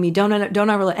him telling me, don't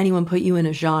ever let anyone put you in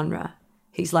a genre.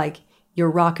 He's like, you're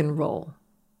rock and roll.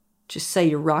 Just say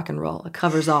you're rock and roll. It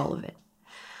covers all of it.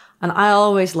 And I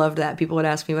always loved that. People would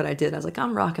ask me what I did. I was like,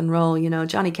 I'm rock and roll.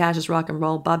 Johnny Cash is rock and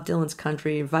roll. Bob Dylan's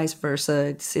country, vice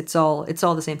versa. It's all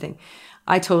the same thing.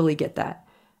 I totally get that.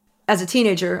 As a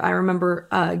teenager, I remember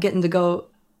getting to go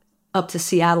up to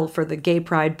Seattle for the gay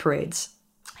pride parades.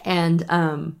 And,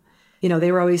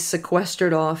 they were always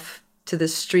sequestered off to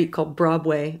this street called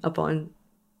Broadway up on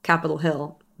Capitol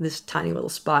Hill, this tiny little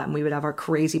spot, and we would have our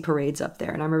crazy parades up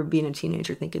there. And I remember being a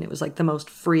teenager thinking it was like the most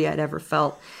free I'd ever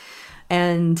felt,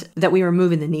 and that we were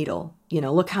moving the needle.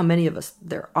 Look how many of us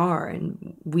there are,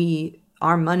 and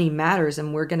our money matters,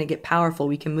 and we're going to get powerful.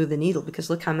 We can move the needle because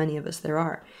look how many of us there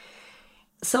are.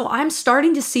 So I'm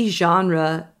starting to see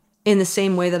genre in the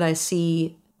same way that I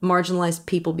see marginalized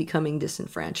people becoming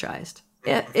disenfranchised.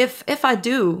 If I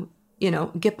do,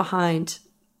 get behind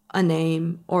a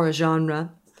name or a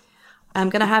genre, I'm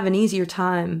going to have an easier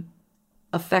time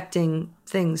affecting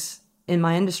things in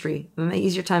my industry. I'm an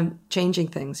easier time changing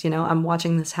things. I'm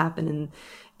watching this happen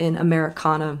in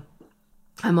Americana.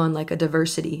 I'm on a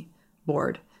diversity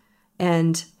board.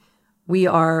 And we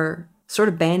are sort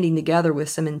of banding together with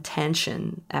some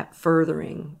intention at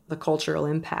furthering the cultural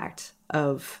impact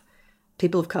of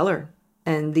people of color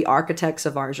and the architects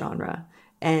of our genre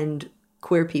and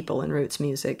queer people in roots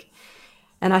music.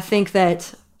 And I think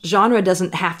that genre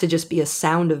doesn't have to just be a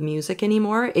sound of music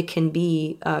anymore. It can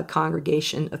be a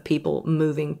congregation of people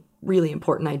moving really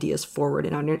important ideas forward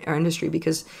in our industry,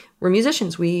 because we're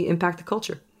musicians, we impact the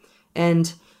culture.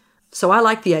 And so I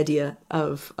like the idea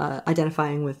of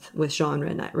identifying with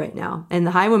genre right now. And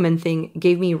the Highwayman thing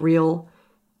gave me a real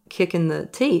kick in the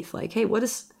teeth. Like, hey, what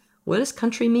does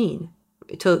country mean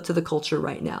to the culture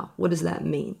right now? What does that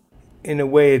mean? In a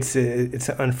way, it's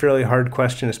an unfairly hard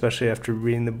question, especially after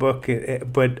reading the book.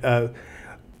 But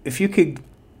if you could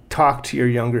talk to your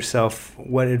younger self,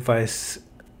 what advice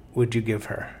would you give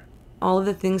her? All of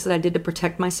the things that I did to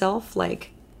protect myself,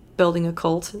 like building a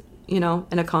cult, in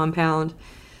a compound,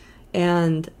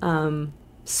 and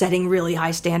setting really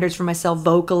high standards for myself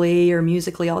vocally or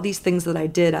musically, all these things that I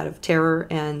did out of terror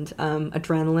and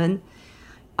adrenaline,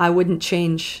 I wouldn't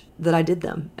change that I did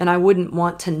them. And I wouldn't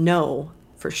want to know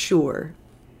for sure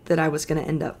that I was going to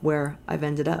end up where I've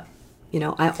ended up.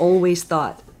 I always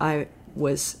thought I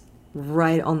was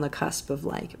right on the cusp of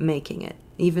making it,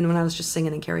 even when I was just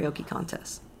singing in karaoke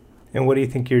contests. And what do you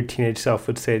think your teenage self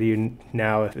would say to you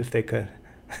now if they could?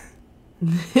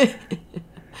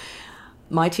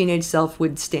 My teenage self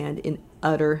would stand in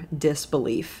utter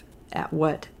disbelief at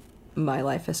what my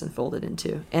life has unfolded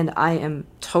into. And I am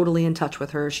totally in touch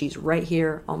with her. She's right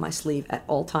here on my sleeve at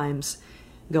all times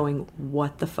going,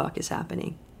 what the fuck is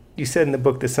happening? You said in the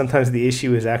book that sometimes the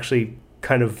issue is actually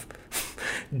kind of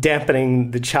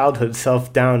dampening the childhood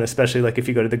self down, especially if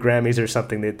you go to the Grammys or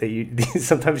something, that you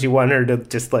sometimes you want her to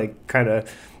just kind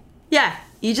of... Yeah,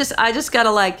 I just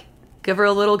gotta give her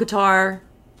a little guitar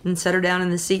and set her down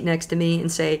in the seat next to me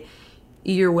and say,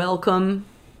 you're welcome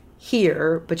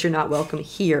here, but you're not welcome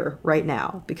here right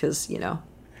now, because,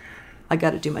 I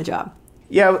got to do my job.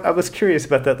 Yeah, I was curious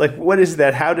about that. What is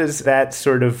that? How does that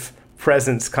sort of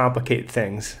presence complicate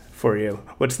things for you?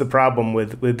 What's the problem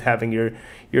with having your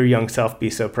young self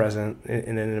be so present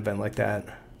in an event like that?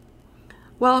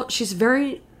 Well, she's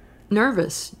very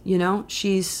nervous,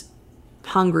 She's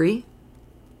hungry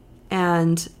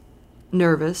and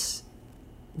nervous,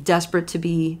 desperate to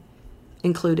be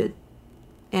included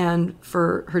and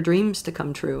for her dreams to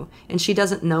come true. And she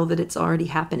doesn't know that it's already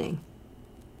happening.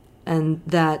 And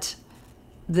that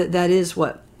is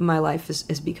what my life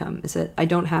has become, is that I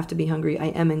don't have to be hungry. I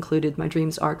am included. My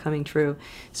dreams are coming true.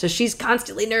 So she's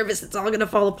constantly nervous. It's all going to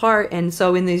fall apart. And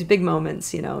so in these big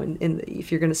moments,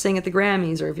 if you're going to sing at the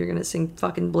Grammys, or if you're going to sing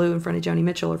fucking Blue in front of Joni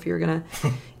Mitchell, or if you're going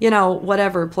to,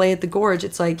 whatever, play at the Gorge,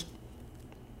 it's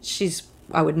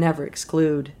I would never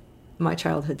exclude my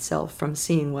childhood self from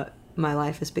seeing what my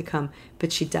life has become.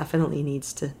 But she definitely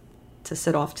needs to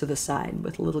sit off to the side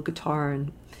with a little guitar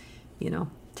and,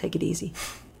 take it easy.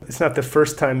 It's not the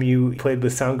first time you played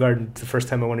with Soundgarden. It's the first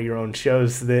time at one of your own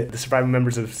shows that the surviving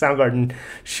members of Soundgarden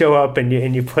show up and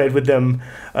you played with them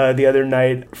the other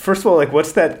night. First of all,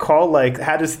 what's that call like?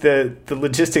 How does the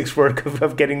logistics work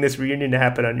of getting this reunion to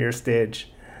happen on your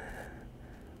stage?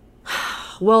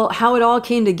 Well, how it all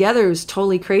came together was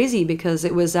totally crazy, because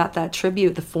it was at that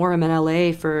tribute, the Forum in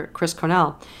LA for Chris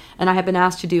Cornell. And I had been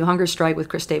asked to do Hunger Strike with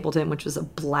Chris Stapleton, which was a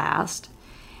blast.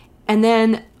 And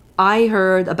then I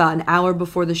heard about an hour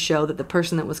before the show that the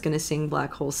person that was going to sing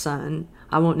Black Hole Sun,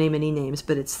 I won't name any names,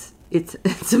 but it's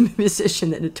a musician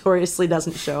that notoriously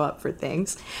doesn't show up for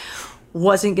things,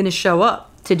 wasn't going to show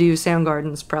up to do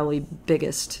Soundgarden's probably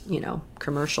biggest,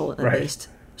 commercial-based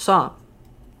song.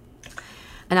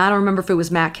 And I don't remember if it was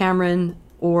Matt Cameron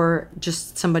or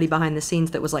just somebody behind the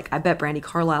scenes that was like, I bet Brandi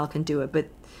Carlile can do it. But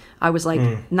I was like,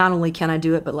 not only can I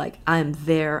do it, but I am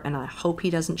there, and I hope he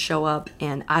doesn't show up,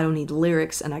 and I don't need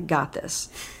lyrics, and I got this.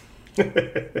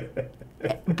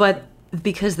 But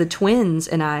because the Twins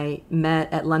and I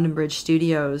met at London Bridge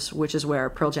Studios, which is where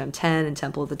Pearl Jam 10 and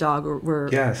Temple of the Dog were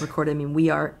recorded. I mean, we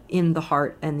are in the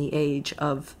heart and the age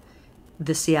of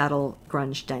the Seattle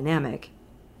grunge dynamic.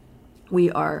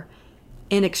 We are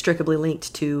inextricably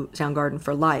linked to Soundgarden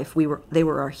for life. They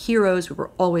were our heroes. We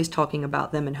were always talking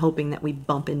about them and hoping that we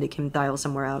bump into Kim Deal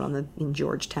somewhere out in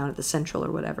Georgetown at the Central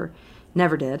or whatever.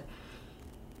 Never did.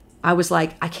 I was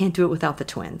like, I can't do it without the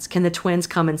Twins. Can the Twins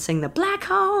come and sing the Black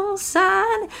Hole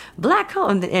Sun, Black Hole?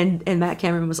 And Matt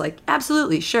Cameron was like,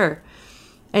 absolutely, sure.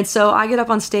 And so I get up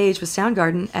on stage with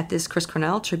Soundgarden at this Chris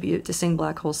Cornell tribute to sing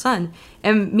Black Hole Sun.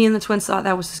 And me and the Twins thought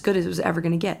that was as good as it was ever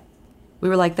going to get. We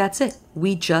were like, that's it.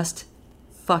 We just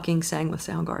fucking sang with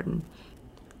Soundgarden.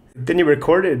 Then you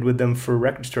recorded with them for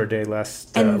Record Store Day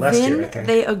last year, I think. And then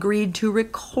they agreed to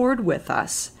record with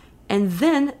us. And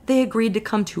then they agreed to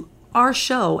come to our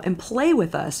show and play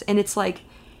with us. And it's like,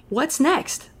 what's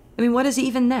next? I mean, what is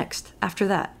even next after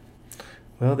that?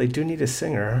 Well, they do need a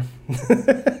singer.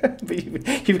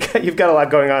 But you've got a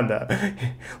lot going on, though.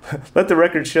 Let the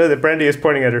record show that Brandy is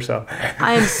pointing at herself.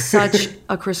 I am such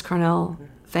a Chris Cornell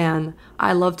fan.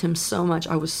 I loved him so much.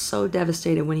 I was so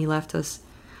devastated when he left us.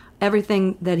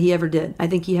 Everything that he ever did. I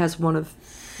think he has one of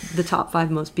the top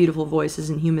 5 most beautiful voices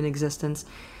in human existence.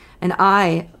 And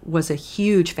I was a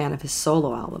huge fan of his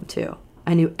solo album, too.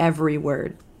 I knew every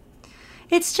word.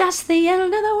 It's just the end of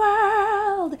the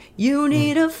world. You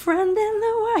need a friend in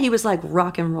the world. He was like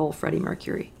rock and roll Freddie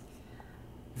Mercury.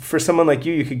 For someone like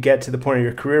you could get to the point of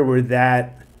your career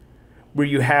where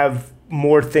you have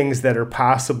more things that are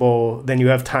possible than you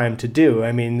have time to do.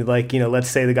 I mean, like, let's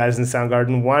say the guys in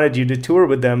Soundgarden wanted you to tour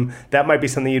with them. That might be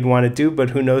something you'd want to do,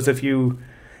 but who knows if you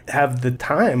have the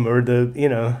time or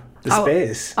the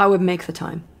space. I would make the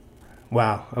time.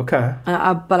 Wow. Okay.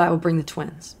 But I would bring the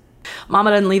twins. Mama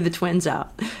doesn't leave the twins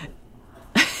out.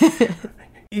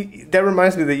 That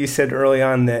reminds me that you said early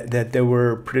on that there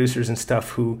were producers and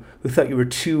stuff who thought you were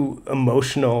too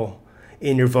emotional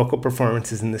in your vocal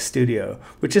performances in the studio,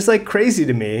 which is like crazy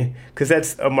to me because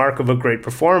that's a mark of a great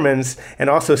performance and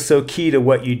also so key to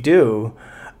what you do.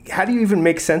 How do you even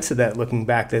make sense of that looking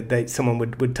back, that someone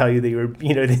would tell you that you were,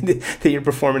 that your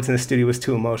performance in the studio was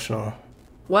too emotional?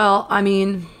 Well, I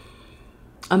mean,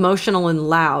 emotional and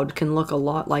loud can look a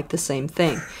lot like the same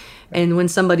thing. And when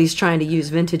somebody's trying to use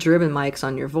vintage ribbon mics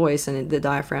on your voice and the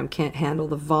diaphragm can't handle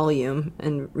the volume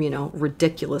and,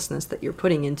 ridiculousness that you're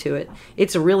putting into it,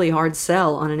 it's a really hard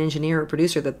sell on an engineer or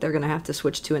producer that they're going to have to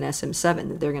switch to an SM7,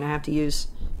 that they're going to have to use,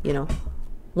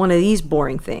 one of these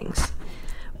boring things.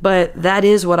 But that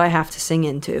is what I have to sing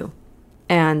into.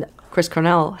 And Chris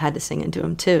Cornell had to sing into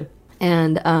him too.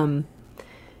 And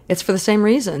it's for the same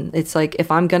reason. It's like,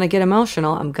 if I'm going to get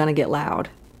emotional, I'm going to get loud.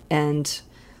 And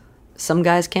some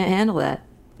guys can't handle that.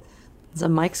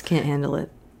 Some mics can't handle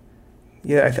it.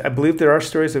 Yeah, I believe there are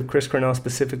stories of Chris Cornell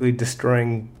specifically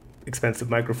destroying expensive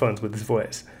microphones with his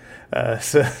voice.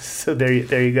 So there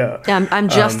you go. Yeah, I'm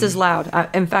just as loud.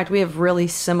 In fact, we have really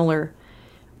similar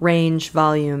range,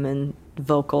 volume, and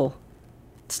vocal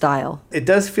style. It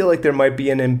does feel like there might be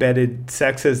an embedded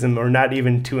sexism, or not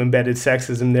even too embedded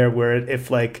sexism there, where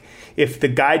if the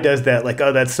guy does that, like,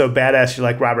 oh, that's so badass, you're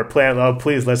like Robert Plant, oh,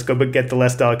 please, let's go get the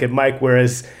less delicate mic,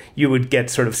 whereas you would get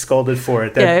sort of scolded for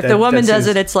it. If the woman does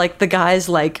it, it's like the guy's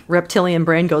like reptilian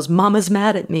brain goes, Mama's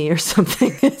mad at me or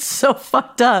something. It's so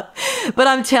fucked up. But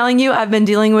I'm telling you, I've been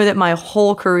dealing with it my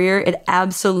whole career. It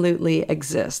absolutely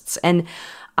exists. And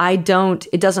it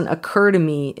doesn't occur to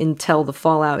me until the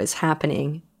fallout is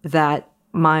happening that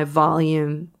my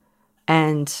volume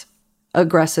and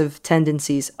aggressive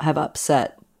tendencies have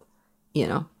upset,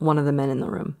 one of the men in the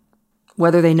room,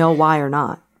 whether they know why or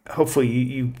not. Hopefully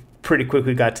you pretty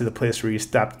quickly got to the place where you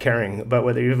stopped caring about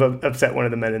whether you've upset one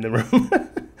of the men in the room.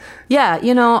 Yeah,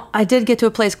 I did get to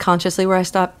a place consciously where I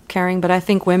stopped caring, but I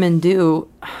think women do,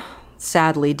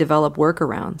 sadly, develop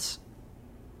workarounds.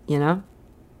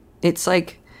 It's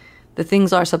like the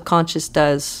things our subconscious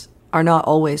does are not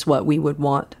always what we would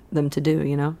want them to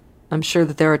do, I'm sure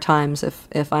that there are times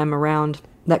if I'm around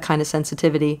that kind of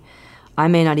sensitivity, I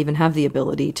may not even have the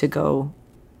ability to go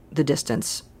the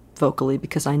distance vocally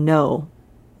because I know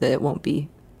that it won't be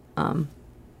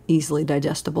easily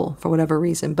digestible for whatever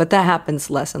reason. But that happens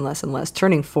less and less and less.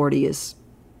 Turning 40 is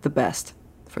the best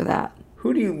for that.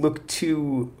 Who do you look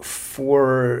to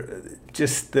for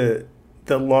just the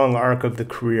long arc of the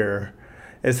career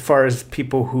as far as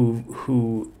people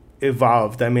who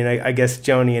evolved? I mean, I guess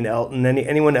Joni and Elton.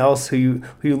 Anyone else who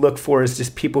you look for is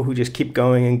just people who just keep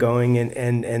going and going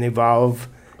and evolve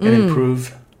and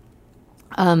improve?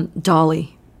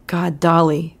 Dolly. God,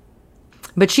 Dolly.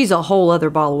 But she's a whole other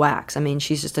ball of wax. I mean,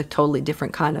 she's just a totally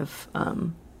different kind of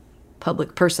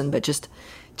public person, but just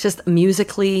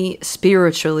musically,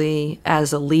 spiritually,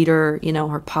 as a leader,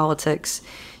 her politics.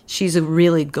 She's a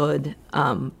really good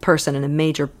person and a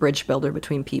major bridge builder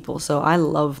between people. So I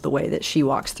love the way that she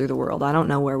walks through the world. I don't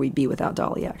know where we'd be without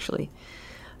Dolly, actually.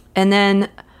 And then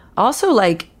also,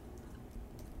 like,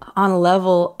 on a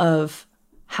level of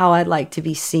how I'd like to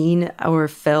be seen or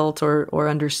felt or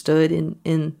understood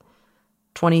in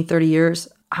 20, 30 years,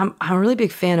 I'm a really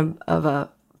big fan of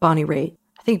Bonnie Raitt.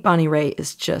 I think Bonnie Raitt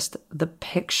is just the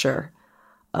picture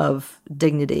of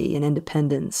dignity and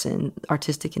independence and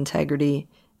artistic integrity.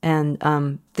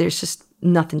 And there's just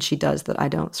nothing she does that I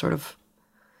don't sort of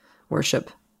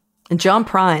worship. And John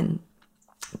Prine,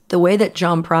 the way that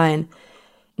John Prine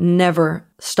never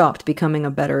stopped becoming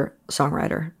a better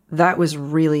songwriter. That was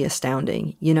really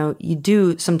astounding. You know, you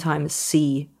do sometimes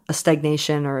see a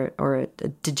stagnation or a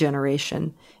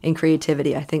degeneration in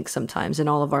creativity, I think, sometimes in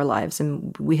all of our lives.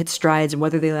 And we hit strides, and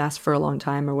whether they last for a long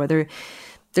time or whether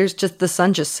there's just the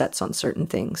sun just sets on certain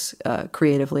things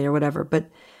creatively or whatever. But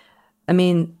I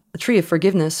mean, The Tree of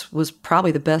Forgiveness was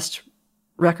probably the best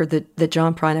record that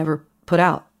John Prine ever put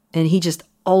out. And he just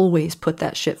always put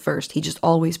that shit first. He just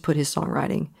always put his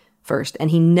songwriting first.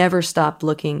 And he never stopped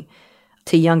looking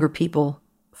to younger people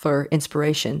for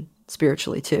inspiration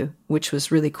spiritually too, which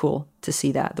was really cool to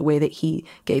see that. The way that he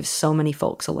gave so many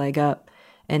folks a leg up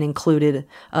and included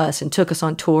us and took us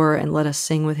on tour and let us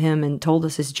sing with him and told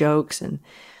us his jokes. And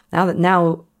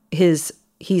now he's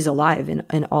alive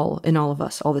in all of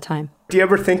us all the time. Do you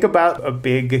ever think about a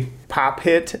big pop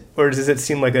hit, or does it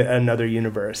seem like another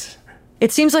universe?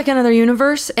 It seems like another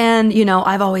universe, and, you know,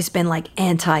 I've always been, like,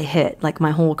 anti-hit, like, my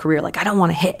whole career. Like, I don't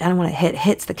want to hit. I don't want to hit.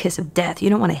 Hit's the kiss of death. You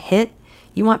don't want to hit.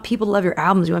 You want people to love your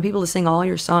albums. You want people to sing all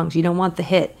your songs. You don't want the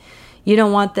hit. You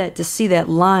don't want that to see that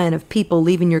line of people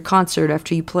leaving your concert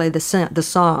after you play the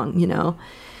song, you know.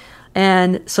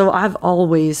 And so I've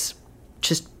always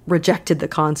just rejected the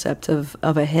concept of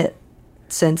a hit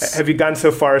since. Have you gone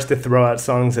so far as to throw out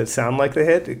songs that sound like the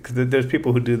hit? Because there's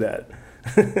people who do that.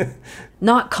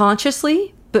 Not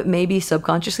consciously, but maybe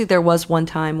subconsciously. There was one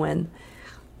time when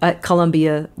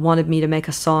Columbia wanted me to make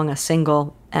a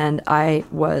single, and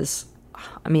this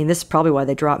is probably why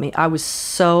they dropped me. I was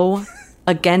so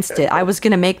against it. I was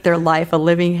going to make their life a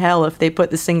living hell if they put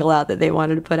the single out that they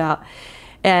wanted to put out.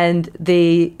 And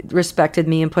they respected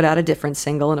me and put out a different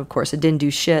single, and of course it didn't do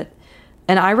shit.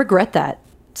 And I regret that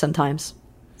sometimes.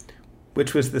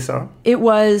 Which was the song? It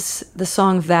was the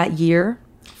song That Year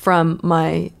from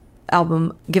my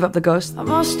album Give Up the Ghost. I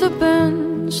must have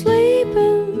been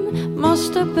sleeping,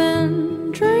 must have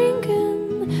been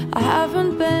drinking, I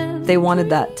haven't been. They wanted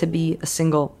that to be a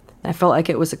single. I felt like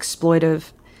it was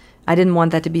exploitive. I didn't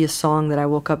want that to be a song that I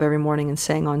woke up every morning and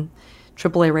sang on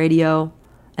AAA radio.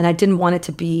 And I didn't want it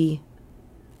to be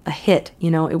a hit.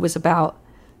 You know, it was about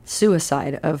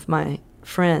suicide of my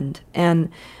friend.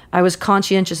 And I was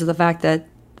conscientious of the fact that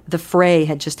The Fray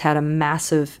had just had a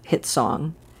massive hit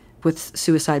song with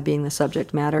suicide being the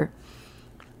subject matter.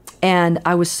 And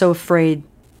I was so afraid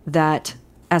that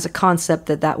as a concept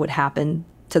that would happen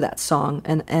to that song.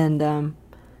 And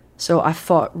so I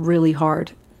fought really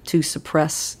hard to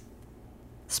suppress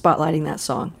spotlighting that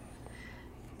song.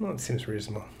 Well, it seems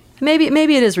reasonable. Maybe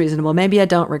it is reasonable. Maybe I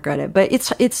don't regret it. But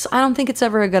it's I don't think it's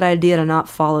ever a good idea to not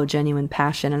follow genuine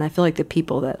passion. And I feel like the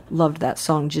people that loved that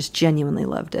song just genuinely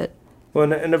loved it.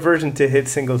 Well, an aversion to hit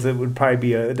singles, it would probably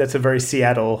be that's a very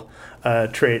Seattle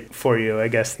trait for you, I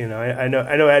guess. You know, I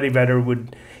know Eddie Vedder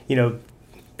would, you know,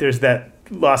 there's that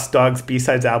Lost Dogs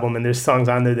B-Sides album, and there's songs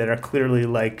on there that are clearly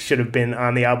like should have been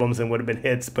on the albums and would have been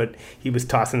hits, but he was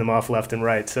tossing them off left and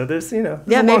right. So there's, you know,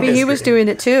 yeah, maybe he was doing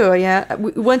it too. Yeah,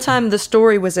 one time The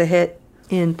Story was a hit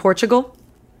in Portugal.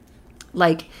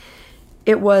 Like,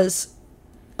 it was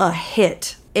a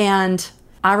hit, and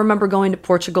I remember going to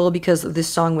Portugal because this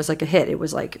song was like a hit. It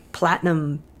was like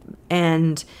platinum,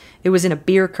 and it was in a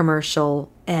beer commercial,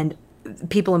 and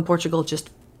people in Portugal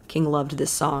just fucking loved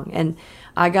this song. And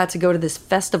I got to go to this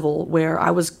festival where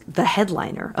I was the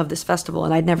headliner of this festival,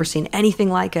 and I'd never seen anything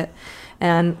like it.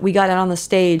 And we got out on the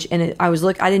stage, and I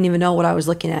didn't even know what I was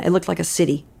looking at. It looked like a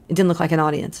city. It didn't look like an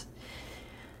audience.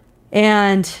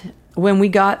 And when we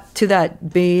got to that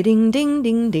ding, ding,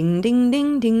 ding, ding, ding,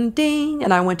 ding, ding, ding,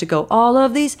 and I went to go, all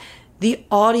of these, the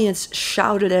audience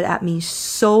shouted it at me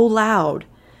so loud.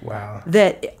 Wow.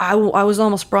 That I was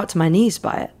almost brought to my knees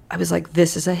by it. I was like,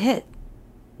 this is a hit.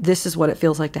 This is what it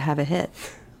feels like to have a hit.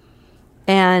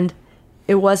 And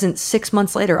it wasn't 6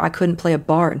 months later, I couldn't play a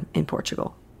bar in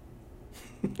Portugal.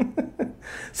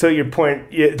 So your point,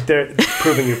 they're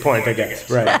proving your point, I guess.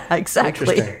 Right. Yeah,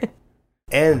 exactly. Interesting.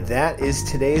 And that is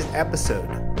today's episode.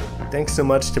 Thanks so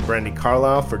much to Brandi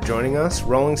Carlile for joining us.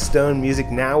 Rolling Stone Music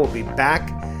Now will be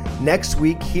back next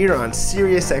week here on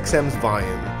SiriusXM's Volume.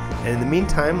 And in the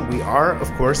meantime, we are,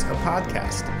 of course, a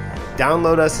podcast.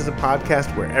 Download us as a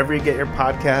podcast wherever you get your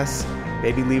podcasts.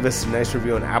 Maybe leave us a nice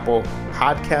review on Apple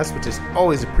Podcasts, which is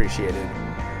always appreciated.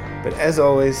 But as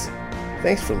always,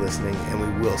 thanks for listening, and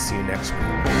we will see you next week.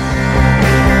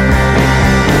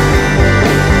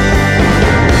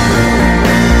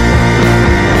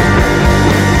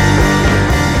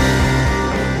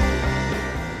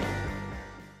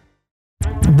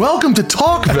 Welcome to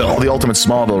Talkville, the ultimate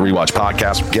Smallville rewatch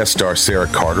podcast. Guest star Sarah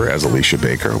Carter as Alicia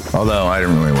Baker, although I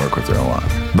didn't really work with her a lot.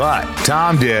 But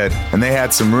Tom did, and they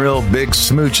had some real big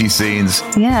smoochy scenes.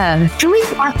 Yeah. Can we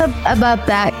talk about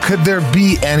that Could there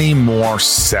be any more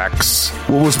sex?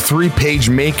 What was a 3-page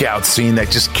makeout scene that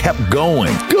just kept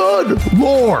going? Good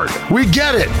Lord, we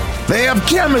get it. They have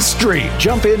chemistry.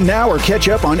 Jump in now or catch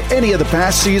up on any of the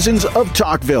past seasons of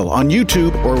Talkville on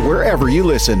YouTube or wherever you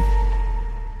listen.